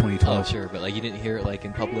radio since 2012. Oh, sure, but you didn't hear it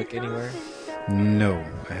in public anywhere? No,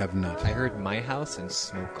 I have not. I heard My House and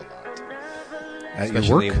Smoke a lot. At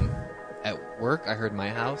your work? At work, I heard My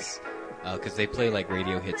House, because they play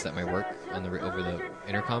radio hits at my work over the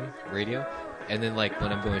intercom radio. And then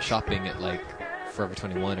when I'm going shopping at Forever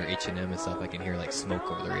 21 or H&M and stuff, I can hear like Smoke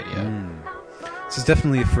over the radio. This is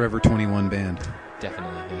definitely a Forever 21 band.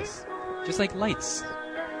 Definitely, yes. Just like Lights.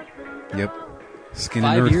 Yep. Skin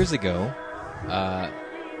and Earth. 5 years ago,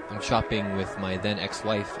 I'm shopping with my then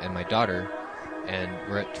ex-wife and my daughter, and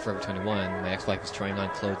we're at Forever 21. My ex-wife is trying on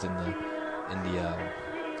clothes in the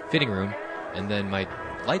fitting room, and then my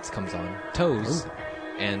lights comes on, Toes,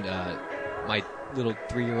 and my little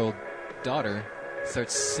 3-year-old daughter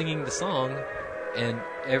starts singing the song, and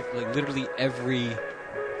literally every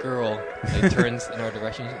girl turns in our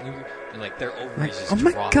direction, and like their ovaries just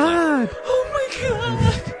drop. My God! Oh my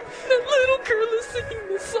God! That little girl is singing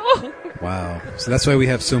this song. Wow. So that's why we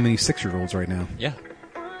have so many 6-year-olds right now. Yeah.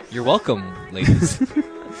 You're welcome, ladies.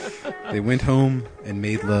 They went home and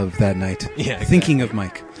made love that night. Yeah, exactly. Thinking of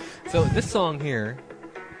Mike. So this song here,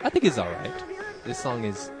 I think is alright. This song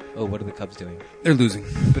is, what are the Cubs doing? They're losing.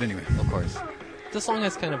 But anyway. Of course. The song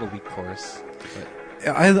has kind of a weak chorus. But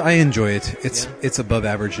I enjoy it. It's above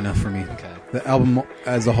average enough for me. Okay. The album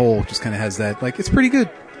as a whole just kind of has that, like, it's pretty good.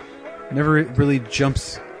 Never really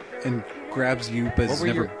jumps and grabs you, but it's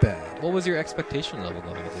never bad. What was your expectation level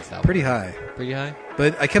going into this album? Pretty high. Pretty high?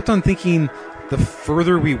 But I kept on thinking the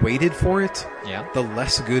further we waited for it, the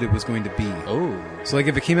less good it was going to be. Oh. So like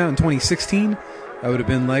if it came out in 2016, I would have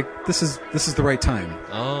been like, this is the right time.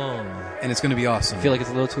 Oh. And it's going to be awesome. I feel like it's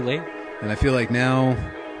a little too late? And I feel like now,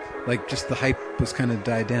 like, just the hype was kind of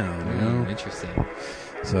died down, you know? Interesting.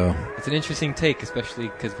 So it's an interesting take, especially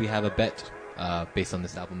because we have a bet based on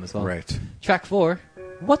this album as well. Right. Track 4,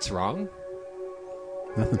 What's Wrong?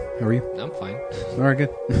 Nothing. How are you? I'm fine. All right, good.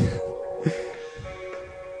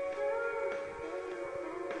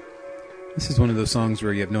 This is one of those songs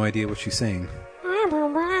where you have no idea what she's saying.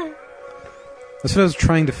 That's what I was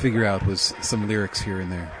trying to figure out, was some lyrics here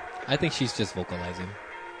and there. I think she's just vocalizing.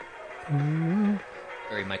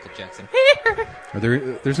 Very Michael Jackson.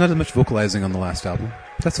 There's not as much vocalizing on the last album.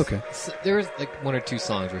 That's okay. So there was like 1 or 2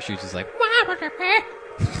 songs where she was just like...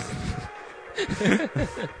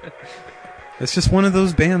 It's just one of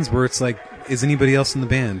those bands where it's like, is anybody else in the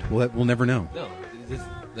band? We'll never know. No,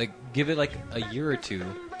 like give it like a year or two.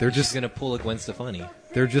 They're just gonna pull a Gwen Stefani.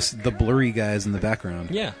 They're just the blurry guys in the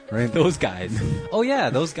background. Yeah, right. Those guys. Oh yeah,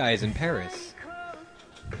 those guys in Paris.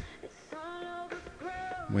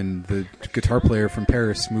 When the guitar player from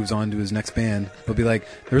Paris moves on to his next band, they'll be like,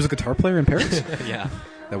 "There was a guitar player in Paris." Yeah,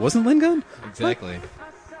 that wasn't Lynn Gunn. Exactly. What?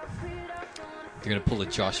 They're gonna pull a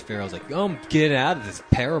Josh Farrell's like, I'm getting out of this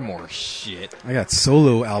Paramore shit. I got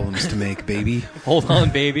solo albums to make, baby. Hold on,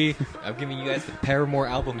 baby. I'm giving you guys the Paramore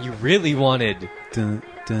album you really wanted. In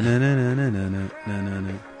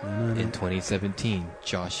 2017,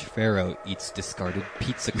 Josh Farrell eats discarded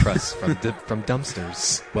pizza crusts from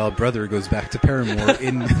dumpsters. While brother goes back to Paramore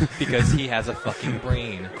because he has a fucking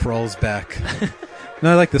brain. Crawls back.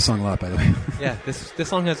 No, I like this song a lot, by the way. Yeah, this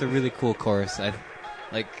song has a really cool chorus.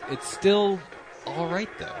 It's still all right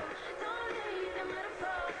though.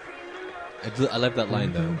 I love that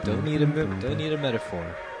line though. Don't need a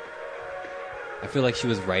metaphor. I feel like she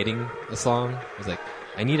was writing a song. I was like,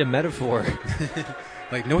 I need a metaphor.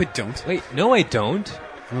 Like, no, I don't. Wait, no, I don't.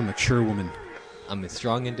 I'm a mature woman. I'm a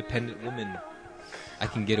strong, independent woman. I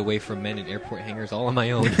can get away from men in airport hangars all on my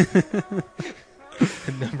own.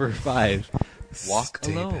 Number 5, Walk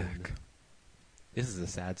Stay Alone. Back. This is a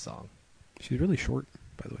sad song. She's really short,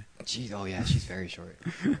 by the way. Jeez, oh yeah, she's very short.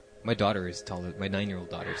 My daughter is taller. My 9-year-old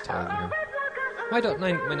daughter is taller than her. My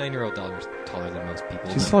 9-year-old daughter is taller than most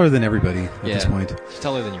people. She's taller than everybody at this point. She's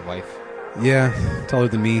taller than your wife. Yeah, taller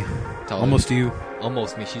than me. Almost you.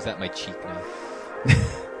 Almost me. She's at my cheek now.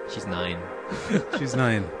 She's 9. She's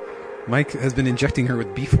 9. Mike has been injecting her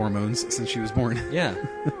with beef hormones since she was born. Yeah.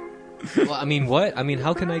 Well, I mean, what? I mean,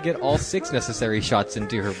 how can I get all 6 necessary shots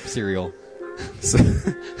into her cereal?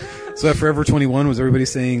 So at Forever 21, was everybody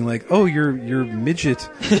saying, like, oh, your midget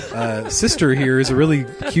sister here is a really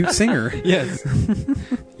cute singer? Yes.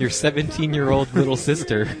 Your 17-year-old little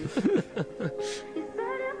sister.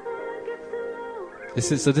 This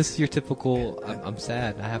is your typical, I'm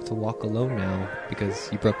sad, I have to walk alone now because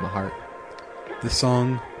you broke my heart. This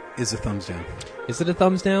song is a thumbs down. Is it a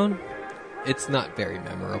thumbs down? It's not very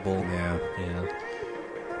memorable. Yeah.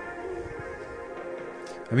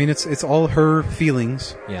 I mean, it's all her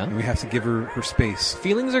feelings. Yeah. And we have to give her space.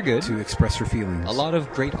 Feelings are good. To express her feelings. A lot of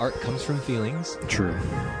great art comes from feelings. True.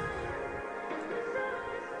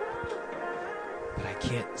 But I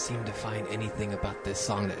can't seem to find anything about this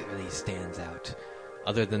song that really stands out.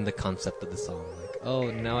 Other than the concept of the song. Like, oh,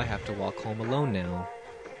 now I have to walk home alone now.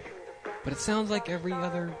 But it sounds like every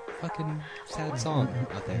other fucking sad song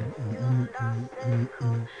out there.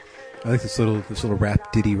 I like this little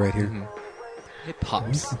rap ditty right here. It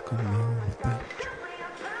pops.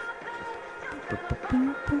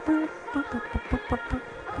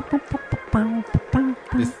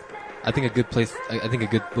 I think a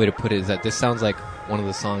good way to put it is that this sounds like one of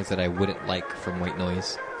the songs that I wouldn't like from White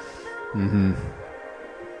Noise. Mm-hmm.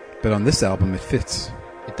 But on this album, it fits.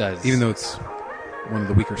 It does, even though it's one of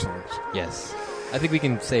the weaker songs. Yes, I think we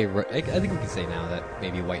can say. I think we can say now that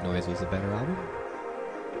maybe White Noise was a better album.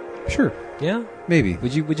 Sure. Yeah. Maybe.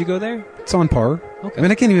 Would you go there? It's on par. Okay. I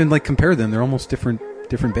mean, I can't even compare them. They're almost different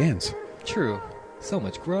bands. True. So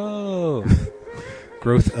much growth.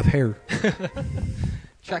 Growth of hair.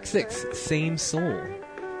 Track 6, Same Soul.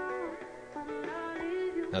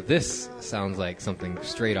 Now this sounds like something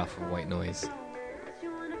straight off of White Noise.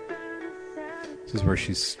 This is where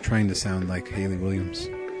she's trying to sound like Hayley Williams.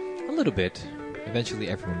 A little bit. Eventually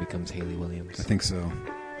everyone becomes Hayley Williams. I think so.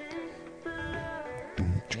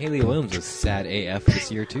 Hayley Williams was sad AF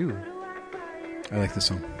this year too. I like this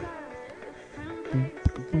song.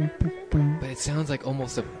 But it sounds like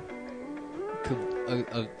almost a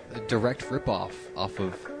direct ripoff off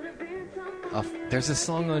of. There's a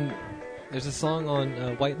song on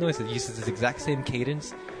White Noise that uses this exact same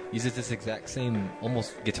cadence, uses this exact same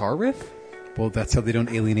almost guitar riff. Well, that's how they don't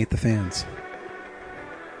alienate the fans.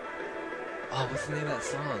 Oh, what's the name of that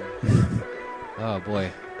song? Oh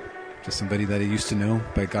boy. Just Somebody That I Used to Know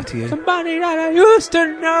by Gautier. Somebody that I used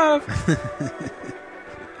to know.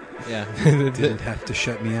 Yeah. Didn't have to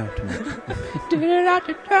shut me out. Didn't have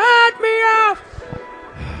to shut me off.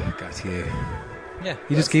 Gautier. Yeah.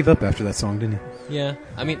 He just gave up after that song, didn't he? Yeah.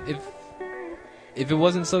 I mean, if it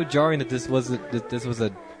wasn't so jarring that this was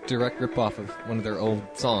a direct ripoff of one of their old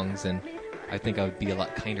songs, then I think I would be a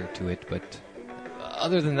lot kinder to it. But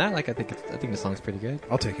other than that, I think the song's pretty good.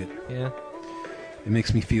 I'll take it. Yeah. It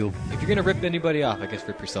makes me feel... If you're going to rip anybody off, I guess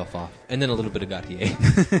rip yourself off. And then a little bit of Gautier.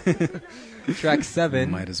 Track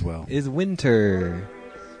 7 might as well. Is Winter.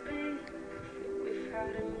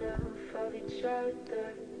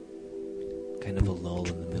 Kind of a lull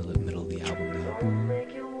in the middle of the album,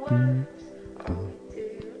 though.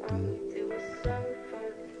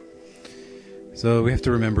 So we have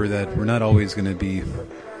to remember that we're not always going to be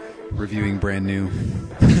reviewing brand new.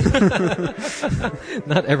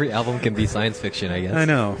 Not every album can be science fiction, I guess. I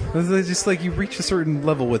know. It's just like you reach a certain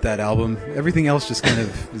level with that album. Everything else just kind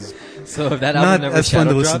of is. So if that album never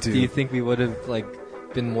shadow dropped, do you think we would have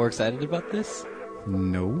been more excited about this?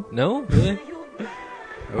 No. No? Really?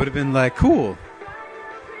 I would have been like, cool.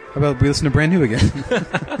 How about we listen to brand new again?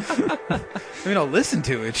 I mean, I'll listen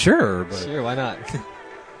to it, sure. But... Sure, why not?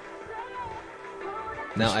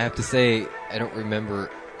 Now, I have to say, I don't remember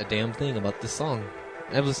a damn thing about this song.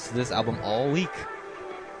 I've listened to this album all week.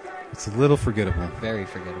 It's a little forgettable. Very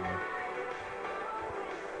forgettable.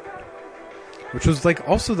 Which was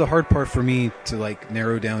also the hard part for me to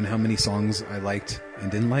narrow down how many songs I liked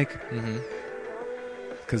and didn't like. Mm-hmm.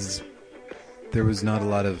 Because there was not a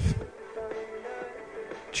lot of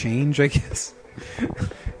change, I guess.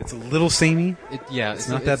 It's a little samey. It's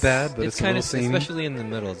not that bad, but it's a little samey. Especially in the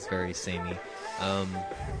middle, it's very samey.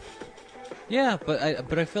 Yeah, but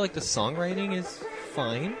I feel like the songwriting is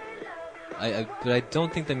fine. But I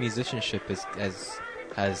don't think the musicianship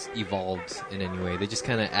has evolved in any way. They just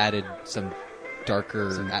kind of added some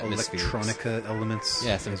darker atmospheres, electronica elements.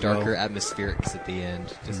 Yeah, some darker atmospherics at the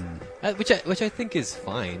end. Just which I think is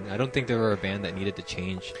fine. I don't think they were a band that needed to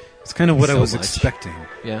change. It's kind of what I was expecting.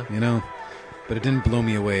 Yeah, but it didn't blow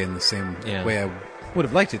me away in the same way I would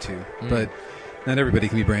have liked it to. But not everybody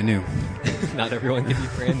can be brand new. Not everyone can be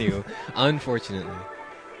brand new, unfortunately.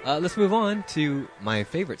 Let's move on to my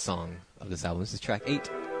favorite song of this album. This is track 8,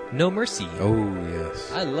 No Mercy. Oh,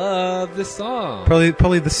 yes. I love this song.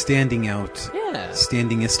 Probably the standing out. Yeah.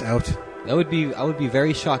 Standingest out. I would be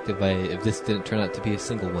very shocked if this didn't turn out to be a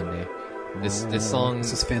single one day. This song...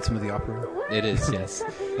 This is Phantom of the Opera? It is, yes.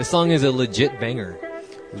 This song is a legit banger.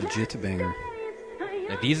 Legit banger.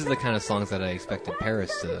 Now, these are the kind of songs that I expected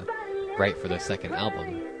PVRIS to write for their second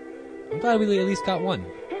album. I'm glad we at least got one.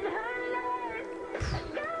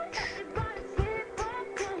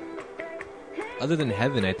 Other than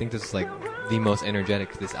Heaven, I think this is the most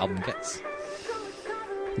energetic this album gets.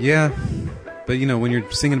 Yeah, but when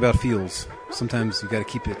you're singing about feels, sometimes you got to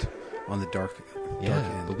keep it on the dark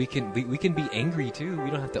end. But we can be angry too. We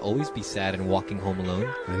don't have to always be sad and walking home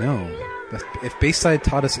alone. I know. If Bayside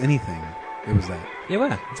taught us anything, it was that.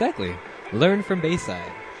 Yeah, exactly. Learn from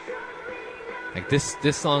Bayside.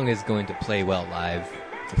 This song is going to play well live,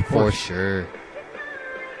 for sure.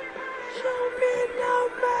 Show me no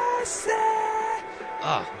mercy.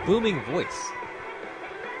 Booming voice.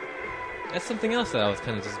 That's something else that I was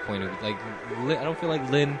kind of disappointed with. I don't feel like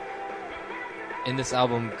Lynn in this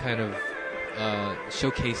album kind of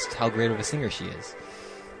showcased how great of a singer she is.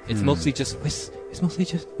 It's mostly just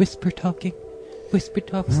whisper talking.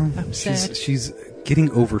 I'm sad. She's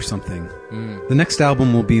getting over something. The next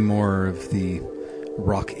album will be more of the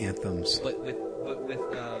rock anthems. But with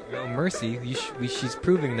No Mercy, she's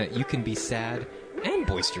proving that you can be sad and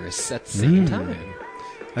boisterous at the same time.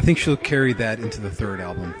 I think she'll carry that into the third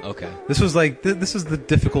album. Okay. This was like this is the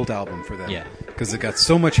difficult album for them. Yeah. Because it got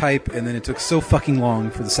so much hype, and then it took so fucking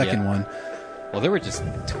long for the second one. Well, they were just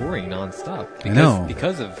touring nonstop.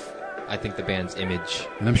 Because of, I think, the band's image.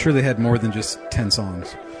 And I'm sure they had more than just 10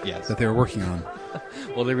 songs. Yes. That they were working on.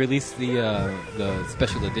 Well, they released the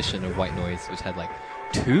special edition of White Noise, which had like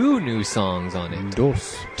 2 new songs on it. 2.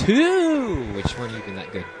 2! Which weren't even that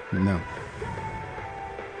good. No.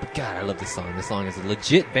 But God, I love this song. This song is a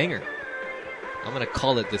legit banger. I'm gonna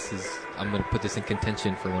call it I'm gonna put this in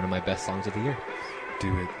contention for one of my best songs of the year.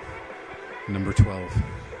 Do it. Number 12.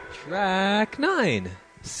 Track 9.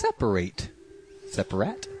 Separate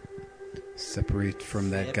from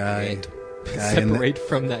that guy. Separate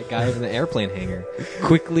from that guy in the airplane hangar.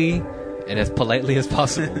 Quickly and as politely as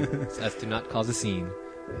possible, as to not cause a scene.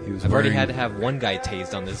 I've already had to have one guy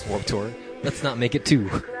tased on this Warped Tour. Let's not make it 2.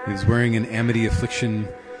 He was wearing an Amity Affliction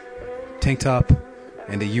tank top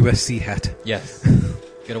and a USC hat. Yes.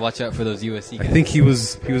 Gotta watch out for those USC guys. I think he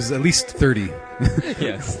was at least 30.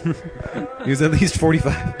 Yes. He was at least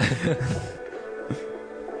 45.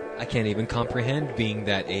 I can't even comprehend being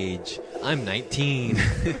that age. I'm 19.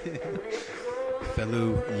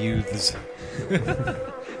 Fellow youths.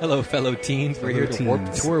 Hello, fellow teens. We're here to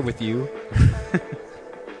Warped Tour with you.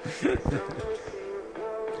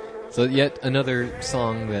 So yet another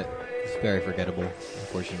song that is very forgettable,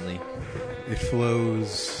 unfortunately. It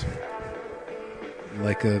flows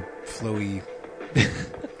like a flowy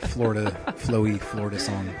Florida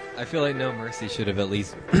song. I feel like No Mercy should have at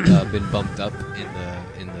least been bumped up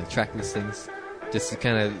in the track listings, just to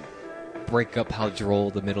kind of break up how droll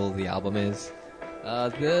the middle of the album is.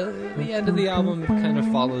 The end of the album kind of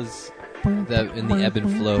follows in the ebb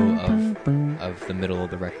and flow of the middle of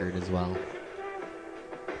the record as well.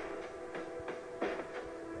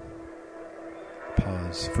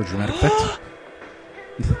 Pause for dramatic effect.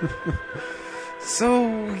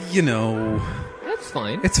 So, That's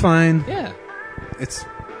fine. It's fine. Yeah. It's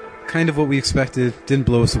kind of what we expected. Didn't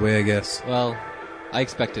blow us away, I guess. Well, I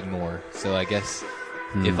expected more, so I guess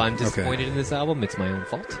if I'm disappointed in this album, it's my own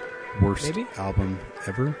fault. Worst album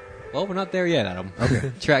ever? Well, we're not there yet, Adam.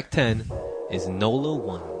 Okay. Track 10 is NOLA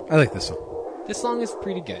 1. I like this song. This song is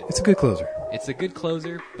pretty good. It's a good closer. It's a good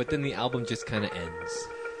closer, but then the album just kind of ends.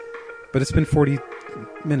 But it's been 40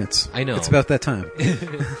 minutes. I know. It's about that time.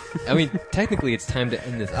 I mean, technically it's time to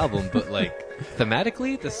end this album, but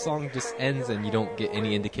thematically, the song just ends and you don't get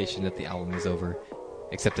any indication that the album is over,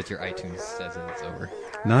 except that your iTunes says that it's over.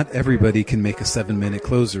 Not everybody can make a 7-minute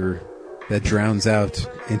closer that drowns out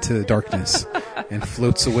into darkness and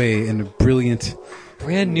floats away in a brilliant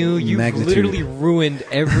brand new, you've magnitude. Literally ruined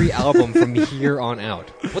every album from here on out.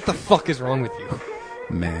 What the fuck is wrong with you?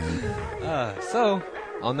 Man. So,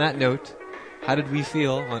 on that note, how did we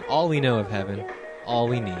feel on All We Know of Heaven, All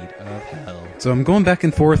We Need of Hell? So I'm going back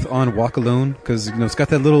and forth on Walk Alone, because it's got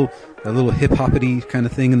that little hip-hoppity kind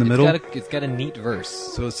of thing in the middle. It's got a neat verse.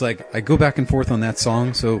 So it's like, I go back and forth on that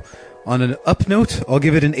song. So on an up note, I'll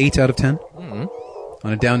give it an 8 out of 10. Mm-hmm.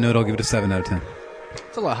 On a down note, I'll give it a 7 out of 10.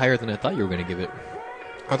 It's a lot higher than I thought you were going to give it.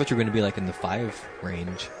 I thought you were going to be in the 5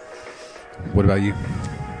 range. What about you?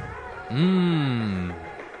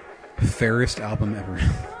 Fairest album ever.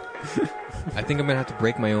 I think I'm going to have to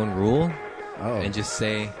break my own rule and just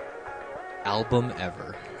say album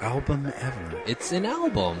ever. Album ever. It's an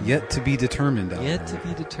album. Yet to be determined album. Yet to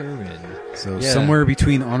be determined. So somewhere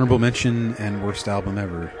between honorable mention and worst album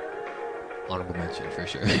ever. Honorable mention for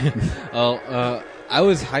sure. I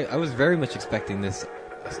was very much expecting this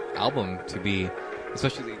album to be,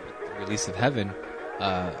 especially with the release of Heaven,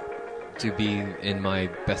 to be in my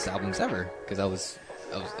best albums ever, because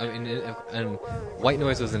and White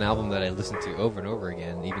Noise was an album that I listened to over and over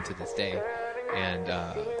again, even to this day. And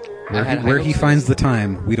where he finds the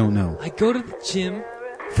time, we don't know. I go to the gym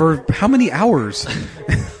for how many hours?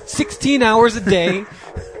 16 hours a day.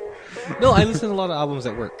 No, I listen to a lot of albums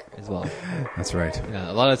at work as well. That's right.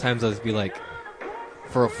 Yeah, a lot of times I'll just be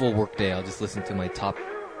for a full work day, I'll just listen to my top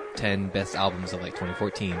 10 best albums of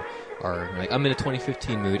 2014. Or I'm in a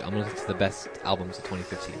 2015 mood, I'm going to listen to the best albums of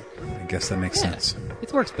 2015. I guess that makes sense.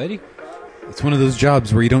 It works, buddy. It's one of those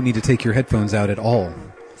jobs where you don't need to take your headphones out at all.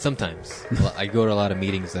 Sometimes. I go to a lot of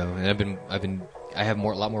meetings though, and I have a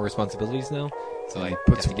lot more responsibilities now, so I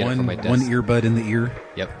puts have to get it from my desk. One earbud in the ear.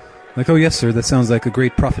 Yep. Like, oh yes, sir, that sounds like a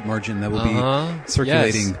great profit margin that will be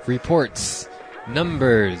circulating. Yes. Reports,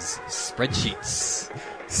 numbers, spreadsheets.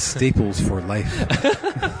 Staples for life.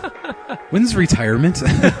 When's retirement?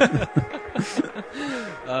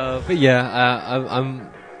 But yeah,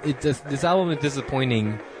 this album is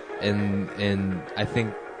disappointing, and I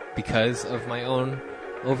think because of my own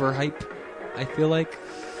overhype, I feel like.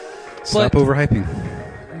 Stop overhyping.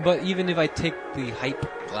 But even if I take the hype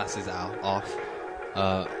glasses off,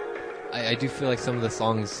 I do feel like some of the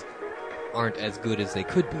songs aren't as good as they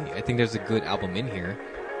could be. I think there's a good album in here,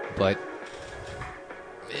 but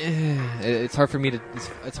it's hard for me to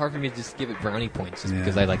just give it brownie points just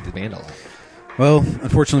because I like the band a lot. Well,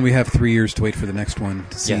 unfortunately, we have 3 years to wait for the next one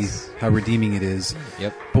to see how redeeming it is.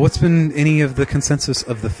 Yep. But what's been any of the consensus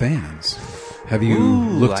of the fans? Have you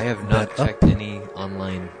looked? I have not checked any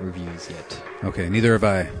online reviews yet. Okay, neither have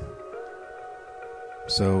I.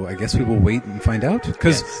 So I guess we will wait and find out.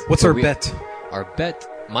 Because what's our bet?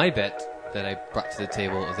 My bet that I brought to the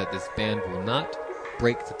table is that this band will not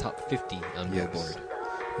break the top 50 on Billboard.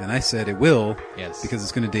 And I said it will. Yes. Because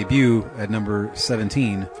it's going to debut at number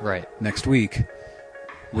 17. Right. Next week.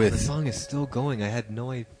 With the song is still going. I had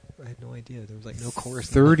no idea. There was like no chorus.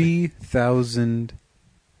 30,000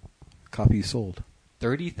 copies sold.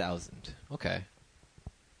 30,000. Okay.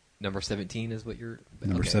 Number 17 is what you're...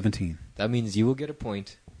 Number 17. That means you will get a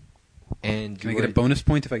point. And can I get a bonus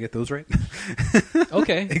point if I get those right?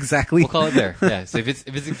 Okay. Exactly. We'll call it there. Yeah. So if it's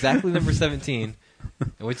exactly number 17,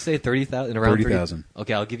 and would you say 30,000? Around 30,000.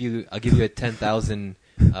 Okay, I'll give you a 10,000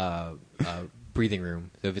 breathing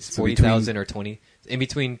room. So if it's 40,000 or 20, in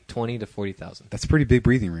between 20 to 40,000. That's a pretty big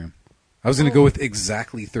breathing room. I was going to go with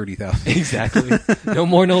exactly 30,000. Exactly. No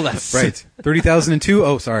more, no less. Right. 30,002?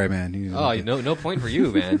 Oh, sorry, man. No point for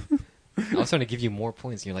you, man. I was trying to give you more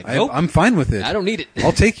points, and you're like, nope. I'm fine with it. I don't need it.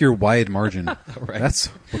 I'll take your wide margin. Right. That's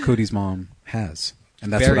what Cody's mom has.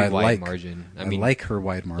 And that's Very what I wide like. Margin. I like her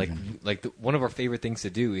wide margin. One of our favorite things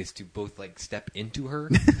to do is to both step into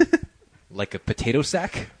her like a potato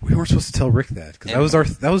sack. We weren't supposed to tell Rick that because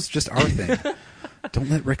that was just our thing. Don't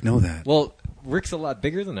let Rick know that. Well, Rick's a lot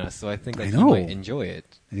bigger than us, so I think he might enjoy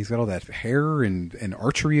it. And he's got all that hair and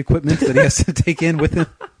archery equipment that he has to take in with him.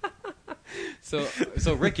 So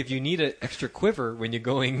Rick, if you need an extra quiver when you're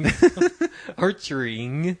going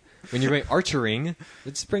archering,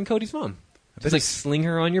 just bring Cody's mom. Just sling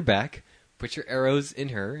her on your back, put your arrows in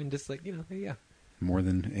her, and just there you go. More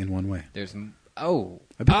than in one way. I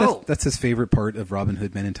bet that's his favorite part of Robin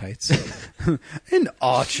Hood Men in Tights. An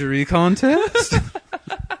archery contest.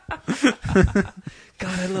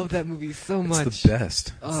 God, I love that movie so much. It's the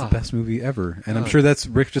best. It's the best movie ever. And I'm sure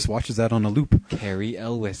Rick just watches that on a loop. Cary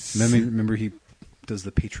Elwes. Remember he does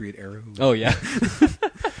the Patriot arrow? Oh, yeah.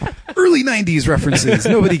 Early 90s references.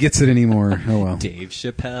 Nobody gets it anymore. Oh, well. Dave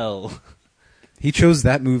Chappelle. He chose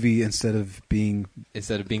that movie instead of being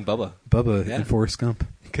Bubba. Bubba in Forrest Gump.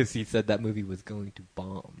 Because he said that movie was going to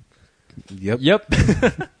bomb. Yep.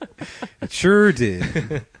 It sure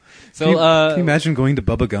did. So, can you imagine going to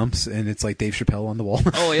Bubba Gump's and it's like Dave Chappelle on the wall?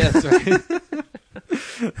 Oh, yes, right.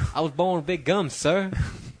 I was born with big gums, sir.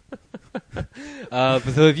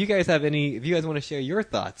 So if you guys want to share your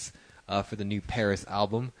thoughts for the new PVRIS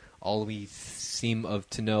album, all we seem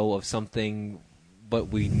to know of something, but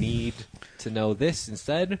we need to know this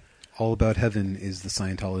instead. All About Heaven is the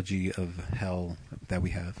Scientology of hell that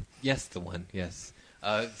we have. Yes, the one, yes.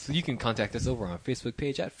 So you can contact us over on our Facebook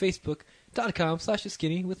page at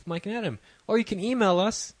facebook.com/skinny with Mike and Adam. Or you can email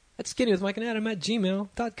us at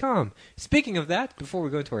skinnywithmikeandadam@gmail.com. Speaking of that, before we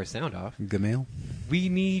go into our sound off, Gmail, we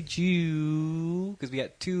need you, because we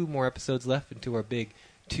got 2 more episodes left into our big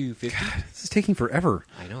 250. God, this is taking forever.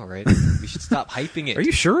 I know, right? We should stop hyping it. Are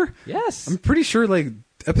you sure? Yes. I'm pretty sure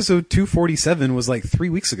episode 247 was 3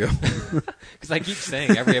 weeks ago. Because I keep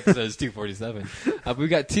saying every episode is 247. But we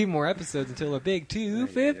got 2 more episodes until our big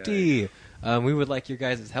 250. We would like your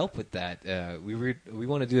guys' help with that. We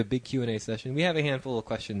want to do a big Q&A session. We have a handful of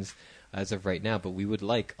questions as of right now, but we would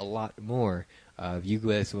like a lot more. If you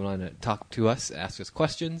guys want to talk to us, ask us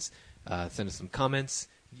questions, send us some comments,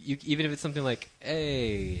 even if it's something like,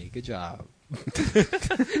 hey, good job.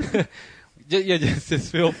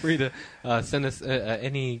 Just feel free to send us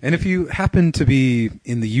any... And if you happen to be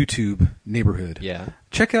in the YouTube neighborhood,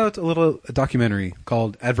 check out a documentary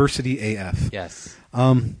called Adversity AF. Yes.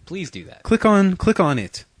 Please do that. Click on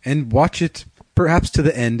it and watch it perhaps to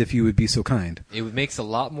the end if you would be so kind. It makes a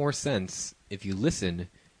lot more sense if you listen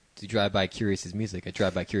to drive by Curious's music at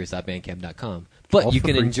drivebykurious.bandcamp.com. But All you for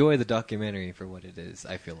can free. enjoy the documentary for what it is,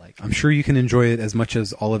 I feel like. I'm sure you can enjoy it as much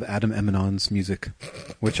as all of Adam Eminon's music,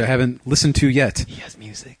 which I haven't listened to yet. He has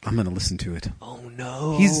music. I'm going to listen to it. Oh,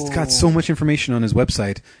 no. He's got so much information on his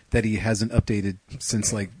website that he hasn't updated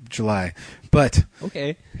since, like, July. But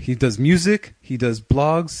Okay. he does music. He does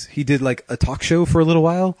blogs. He did, like, a talk show for a little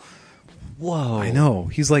while. Whoa. I know.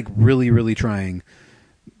 He's, like, really, really trying.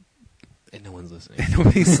 And no one's listening. And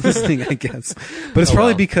nobody's listening, I guess. But it's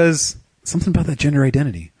probably because something about that gender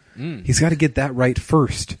identity. He's got to get that right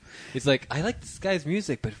first. It's like, I like this guy's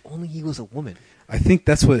music, but if only he was a woman. I think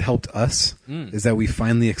that's what helped us, is that we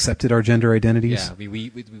finally accepted our gender identities. Yeah,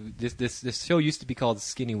 this show used to be called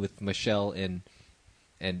Skinny with Michelle and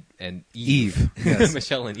Eve. Yes.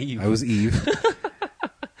 Michelle and Eve. I was Eve.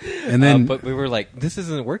 And then but we were like, this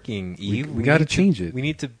isn't working, Eve. we got to change it. We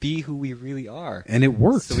need to be who we really are. And it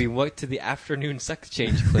worked. So we went to the afternoon sex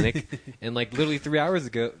change clinic, and like literally 3 hours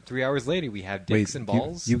later, we have dicks and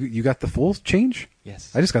balls. You got the full change?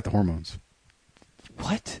 Yes. I just got the hormones.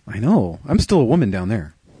 What? I know. I'm still a woman down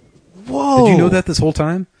there. Whoa! Did you know that this whole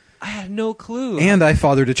time? I had no clue. And I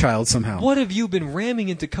fathered a child somehow. What have you been ramming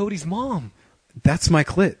into Cody's mom? That's my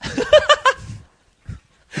clit.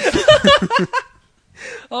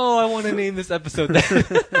 Oh, I want to name this episode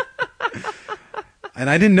that. And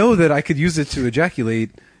I didn't know that I could use it to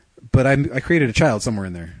ejaculate, but I created a child somewhere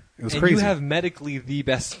in there. It was And crazy. you have medically the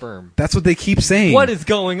best sperm. That's what they keep saying. What is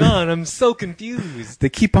going on? I'm so confused. They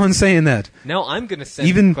keep on saying that. Now I'm going to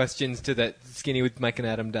send questions to that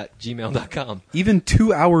skinnywithmikeandadam.gmail.com. Even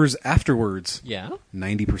 2 hours afterwards. Yeah?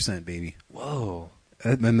 90%, baby. Whoa.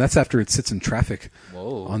 And that's after it sits in traffic.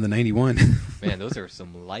 Whoa. On the 91. Man, those are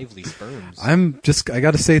some lively sperms. I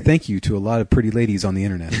got to say thank you to a lot of pretty ladies on the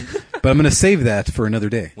internet. But I'm going to save that for another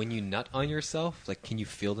day. When you nut on yourself, like, can you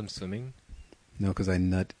feel them swimming? No, because I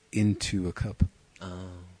nut into a cup. Oh.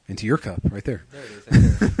 Into your cup, right there. There it is,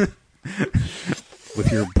 right there. With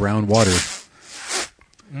your brown water.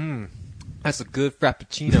 That's a good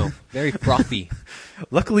frappuccino. Very frothy.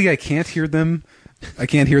 Luckily, I can't hear them. I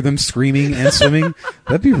can't hear them screaming and swimming.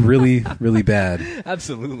 That'd be really, really bad.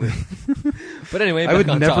 Absolutely. But anyway, I would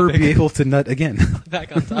back on never topic. be able to nut again.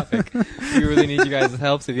 Back on topic. We really need you guys'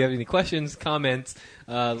 help. So if you have any questions, comments,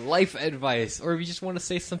 life advice, or if you just want to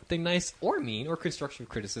say something nice or mean or constructive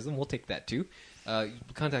criticism, we'll take that too.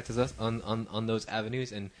 Contact us on those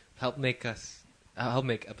avenues and help make episode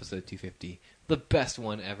 250 the best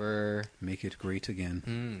one ever. Make it great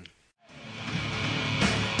again.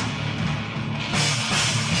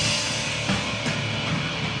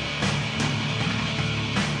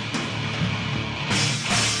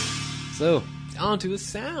 So, on to the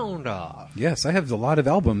sound off. Yes, I have a lot of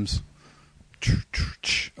albums.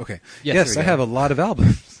 Okay. Yes, Yes, I have a lot of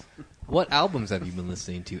albums. What albums have you been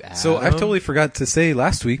listening to, Adam? So I've totally forgot to say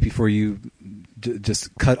last week before you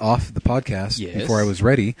just cut off the podcast before I was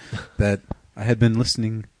ready that I had been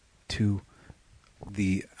listening to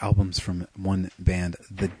the albums from one band,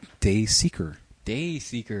 The Day Seeker. Day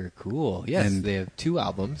Seeker, cool. Yes, And they have 2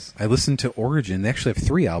 albums. I listened to Origin. They actually have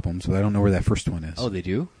 3 albums, but I don't know where that first one is. Oh, they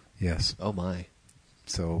do? Yes. Oh, my.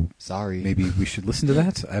 So Sorry. maybe we should listen to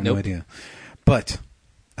that? I have no Nope. idea. But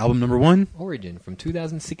album number 1, Origin from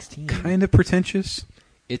 2016. kind of pretentious.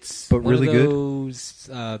 It's but one really of good. those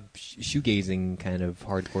shoegazing kind of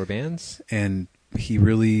hardcore bands. And he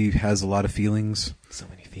really has a lot of feelings. So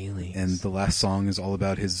many feelings. And the last song is all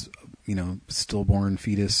about his, stillborn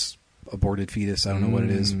fetus, aborted fetus, I don't know what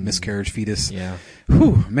it is, miscarriage fetus. Yeah.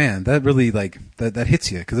 Whew, man, that really, that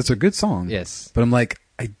hits you, because it's a good song. Yes. But I'm like,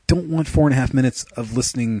 I don't want 4.5 minutes of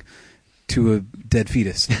listening to a dead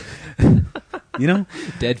fetus.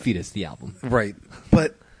 Dead Fetus, the album. Right.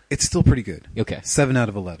 But it's still pretty good. Okay. 7 out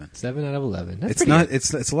of 11. 7 out of 11. That's It's pretty not. good.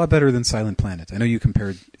 It's a lot better than Silent Planet. I know you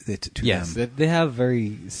compared it to Yes, them. they have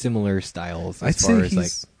very similar styles as I'd far say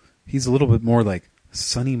as he's a little bit more like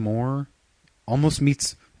Sonny Moore, almost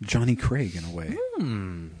meets Johnny Craig in a way.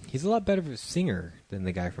 He's a lot better of a singer than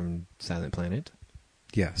the guy from Silent Planet.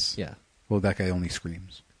 Yes. Yeah. Well, that guy only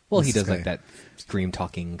screams. Well, That's he does this like guy. that scream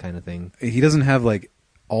talking kind of thing. He doesn't have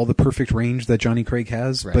all the perfect range that Johnny Craig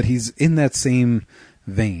has, Right. but he's in that same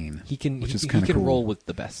vein. He can which is he kind can of cool. roll with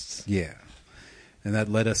the bests. Yeah. And that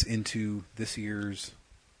led us into this year's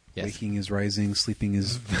Yes. Waking is Rising, Sleeping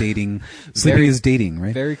is Dating. Sleeping is dating,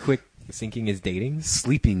 right? Very quick. Sinking is dating.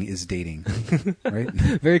 Sleeping is dating, right?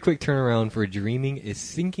 Very quick turnaround for dreaming is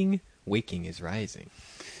sinking, waking is rising.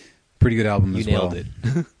 Pretty good album You as well. nailed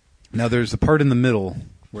it. Now there's a part in the middle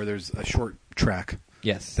where there's a short track.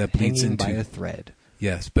 Yes. That bleeds hanging into- by a thread.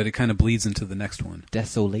 Yes, but it kind of bleeds into the next one.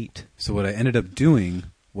 Desolate. So what I ended up doing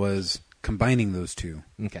was combining those two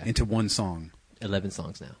Okay. into one song. 11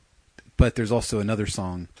 songs now. But there's also another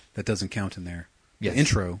song that doesn't count in there. Yes. The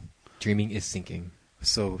intro. Dreaming is Sinking.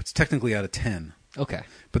 So it's technically out of 10. Okay.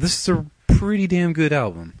 But this is a pretty damn good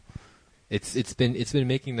album. It's been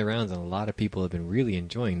making the rounds, and a lot of people have been really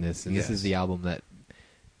enjoying this. And Yes. this is the album that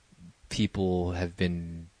people have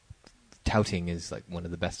been touting as like one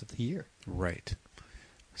of the best of the year. Right.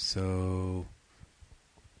 So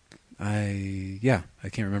I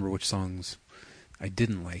can't remember which songs I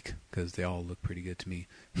didn't like because they all look pretty good to me.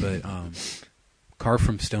 But Car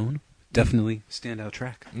from Stone, definitely standout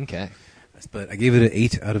track. Okay. But I gave it an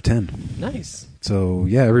 8 out of 10. Nice. So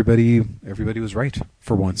yeah, everybody was right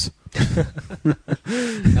for once.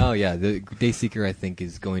 Oh yeah, the Dayseeker I think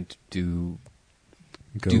is going to do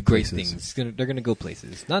great places. things. They're going to go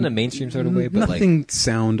places, not in a mainstream sort of way, but nothing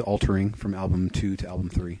sound altering from album 2 to album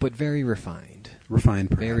 3. but very refined. Refined,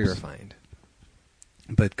 perhaps. Very refined.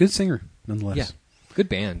 But good singer nonetheless. Yeah, good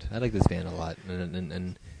band. I like this band a lot,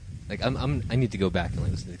 and like I need to go back and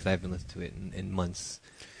listen to it because I haven't listened to it in months.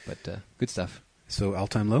 But good stuff. So All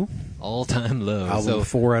Time Low? All Time Low. Album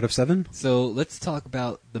 4 out of 7? So let's talk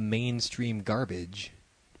about the mainstream garbage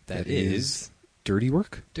that is Dirty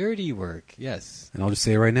Work. Dirty Work, yes. And I'll just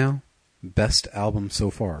say it right now, best album so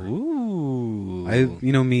far. Ooh.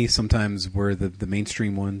 You know me sometimes where the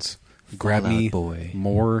mainstream ones grab Fall Out me Boy.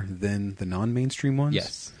 more than the non-mainstream ones.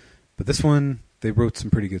 Yes. But this one, they wrote some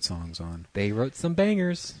pretty good songs on. They wrote some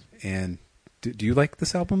bangers. And do you like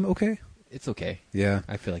this album okay? It's okay. Yeah.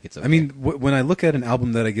 I feel like it's okay. I mean, when I look at an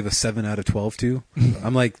album that I give a 7 out of 12 to,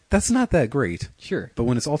 I'm like, that's not that great. Sure. But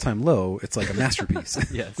when it's All Time Low, it's like a masterpiece.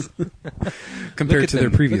 Yes. Compared to their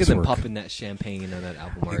previous work. Look at them work. popping that champagne on that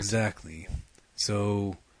album art. Exactly.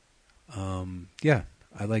 So, yeah,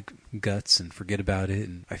 I like Guts and Forget About It,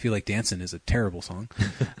 and I Feel Like Dancing is a terrible song.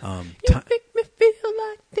 You make me feel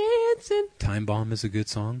like dancing. Time Bomb is a good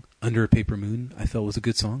song. Under a Paper Moon, I felt was a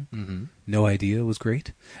good song. Mm-hmm. No Idea was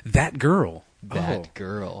great. That Girl.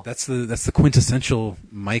 Girl. That's the quintessential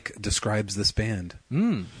Mike describes this band.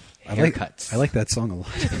 Haircuts. I like that song a lot.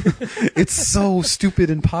 It's so stupid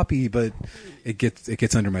and poppy, but it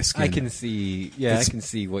gets under my skin. I can see. Yeah, I can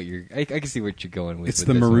see what you're. I can see what you're going with. It's with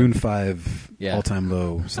the this Maroon one. 5 All Time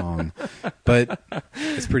Low song, but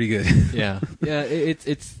it's pretty good. Yeah.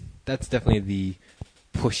 It's that's definitely the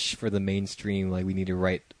push for the mainstream. Like we need to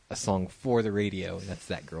write a song for the radio, and that's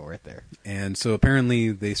That Girl right there. And so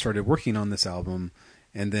apparently they started working on this album,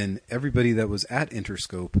 and then everybody that was at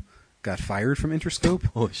Interscope got fired from Interscope.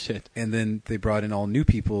 Oh shit! And then they brought in all new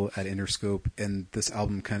people at Interscope, and this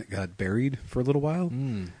album kind of got buried for a little while.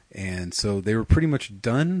 And so they were pretty much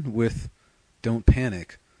done with Don't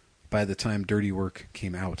Panic by the time Dirty Work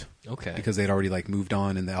came out. Okay. Because they'd already moved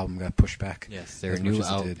on, and the album got pushed back. Yes, their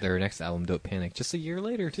next album, Don't Panic, just a year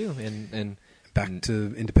later too, and back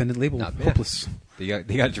to independent label, Hopeless. They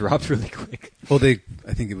got dropped really quick. Well,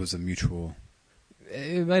 I think it was a mutual.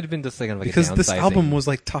 It might have been just like kind of like because a downsizing. This album was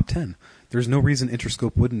like top 10. There's no reason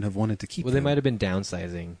Interscope wouldn't have wanted to keep. Well, they might have been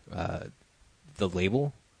downsizing the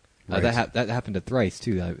label. Right. That happened to Thrice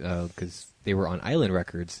too, because they were on Island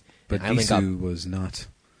Records. But Visu was not.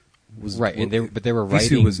 Right, and they were writing.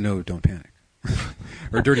 Visu was no Don't Panic.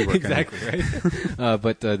 Or Dirty Work. Exactly, right?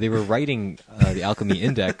 But they were writing the Alchemy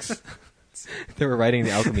Index. They were writing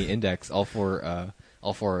the Alchemy Index, all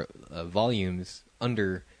four volumes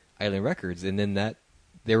under Island Records, and then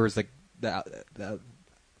there was like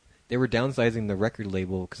they were downsizing the record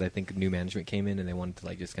label because I think new management came in and they wanted to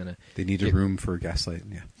like just kind of they needed room for Gaslight.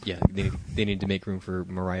 Yeah, they needed to make room for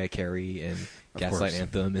Mariah Carey and Gaslight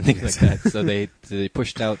Anthem and things like that. So they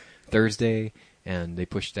pushed out Thursday and they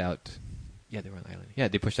pushed out. Yeah, they were on Island. Yeah,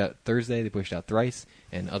 they pushed out Thursday, they pushed out Thrice,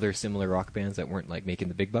 and other similar rock bands that weren't like making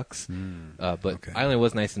the big bucks. Island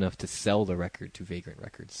was nice enough to sell the record to Vagrant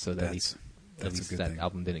Records, so that at least that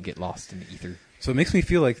album didn't get lost in the ether. So it makes me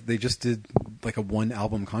feel like they just did like a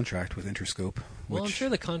 1-album contract with Interscope. Well, I'm sure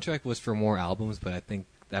the contract was for more albums, but I think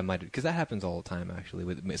that might because that happens all the time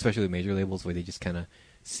actually, especially with major labels where they just kind of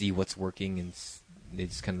see what's working and they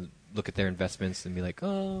just kind of look at their investments and be like,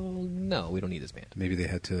 oh no, we don't need this band. Maybe they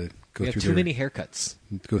had to go through too many haircuts.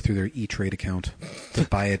 Go through their E-Trade account to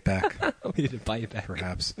buy it back. We need to buy it back,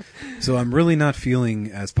 perhaps. So I'm really not feeling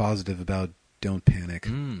as positive about Don't Panic.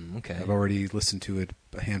 Okay. I've already listened to it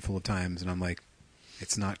a handful of times, and I'm like,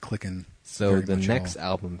 it's not clicking. So the next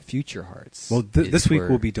album, Future Hearts. Well, this week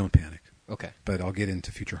will be Don't Panic. Okay. But I'll get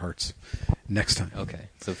into Future Hearts next time. Okay.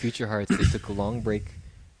 So Future Hearts, they took a long break,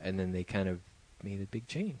 and then they kind of made a big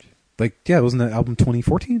change. Wasn't that album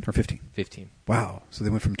 2014 or 15? 15. Wow. So they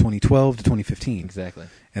went from 2012 to 2015. Exactly.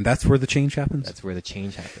 And that's where the change happens? That's where the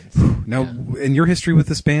change happens. Now, in your history with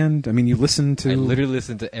this band, I mean, you listened to... I literally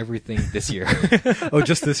listened to everything this year. Oh,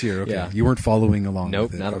 just this year? Okay. Yeah. You weren't following along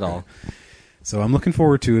Nope, with it? not at all. So I'm looking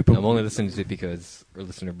forward to it. But I'm only listening to it because our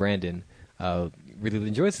listener, Brandon, really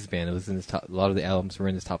enjoys this band. It was in his top, a lot of the albums were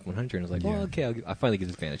in his top 100, and I was like, well, okay, I'll finally give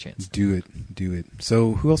this band a chance. Do it.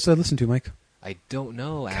 So who else did I listen to, Mike? I don't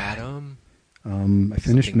know, Adam. I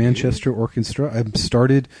finished Something Manchester Orchestra. I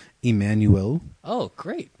started Emmanuel. Oh,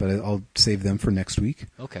 great. But I'll save them for next week.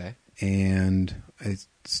 Okay. And I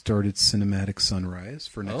started Cinematic Sunrise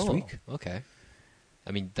for next week. Okay.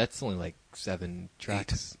 I mean, that's only like 7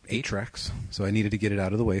 tracks. 8 tracks. So I needed to get it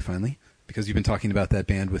out of the way finally. Because you've been talking about that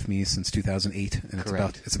band with me since 2008, and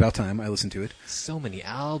it's about time I listened to it. So many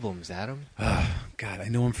albums, Adam. God, I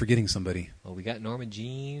know I'm forgetting somebody. Well, we got Norma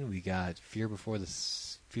Jean. We got Fear Before the.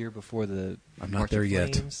 I'm not there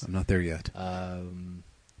yet. I'm not there yet.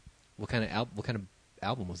 What kind of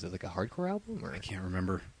album was it? Like a hardcore album? Or? I can't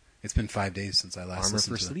remember. It's been 5 days since I last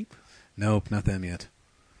listened to Sleep? Nope, not them yet.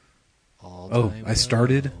 I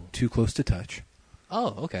started Too Close to Touch.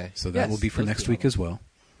 Oh, okay. So that will be for next week as well.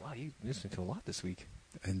 Wow, you listened to a lot this week.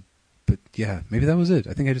 But yeah, maybe that was it.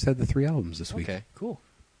 I think I just had the 3 albums this week. Okay, cool.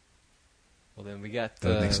 Well, then we got...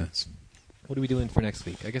 That makes sense. What are we doing for next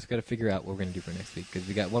week? I guess we got to figure out what we're going to do for next week, because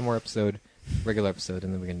we got one more episode, regular episode,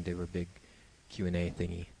 and then we're going to do a big Q&A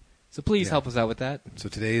thingy. So please help us out with that. So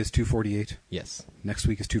today is 248. Yes. Next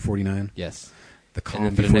week is 249. Yes. The calm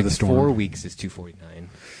and then for before the next storm. 4 weeks is 249.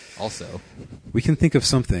 Also. We can think of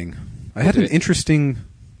something. I had an interesting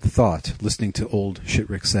thought listening to old Shit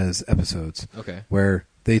Rick Says episodes. Okay. Where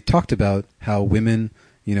they talked about how women,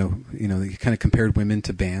 they kind of compared women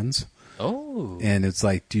to bands. Oh. And it's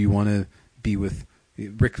like, do you want to be with...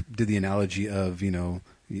 Rick did the analogy of, when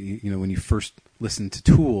you first listened to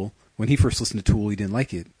Tool... When he first listened to Tool, he didn't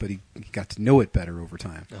like it, but he got to know it better over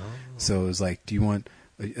time. Oh. So it was like, do you want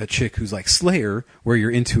a chick who's like Slayer, where you're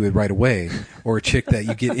into it right away, or a chick that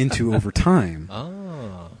you get into over time?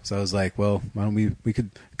 Oh. So I was like, well, why don't we could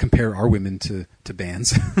compare our women to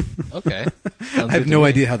bands. Okay. I have no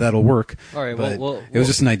idea how that'll work. All right, well, it was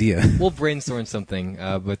just an idea. We'll brainstorm something,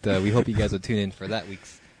 but we hope you guys will tune in for that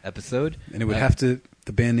week's episode. And it would have to,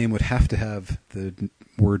 the band name would have to have the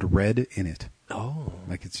word red in it. Oh.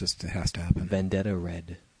 Like it has to happen. Vendetta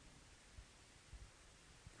Red.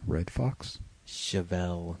 Red Fox?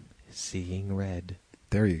 Chevelle Seeing Red.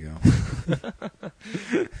 There you go.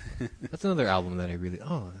 That's another album that I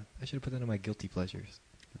should have put that on my guilty pleasures.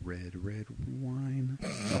 Red Wine.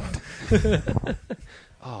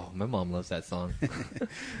 Oh, my mom loves that song.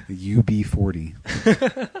 UB40.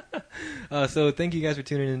 So thank you guys for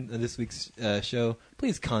tuning in to this week's show.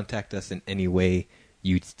 Please contact us in any way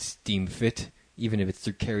you deem fit. Even if it's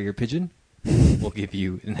through carrier pigeon, we'll give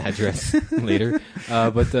you an address later.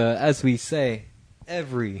 But as we say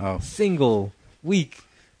every single week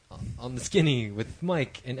on The Skinny with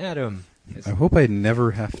Mike and Adam. I hope I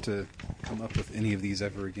never have to come up with any of these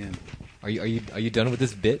ever again. Are you done with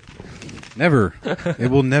this bit? Never. It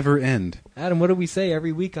will never end. Adam, what do we say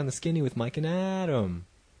every week on The Skinny with Mike and Adam?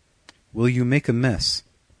 Will you make a mess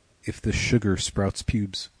if the sugar sprouts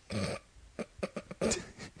pubes?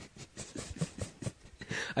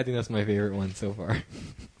 I think that's my favorite one so far.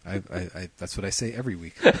 That's what I say every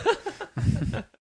week.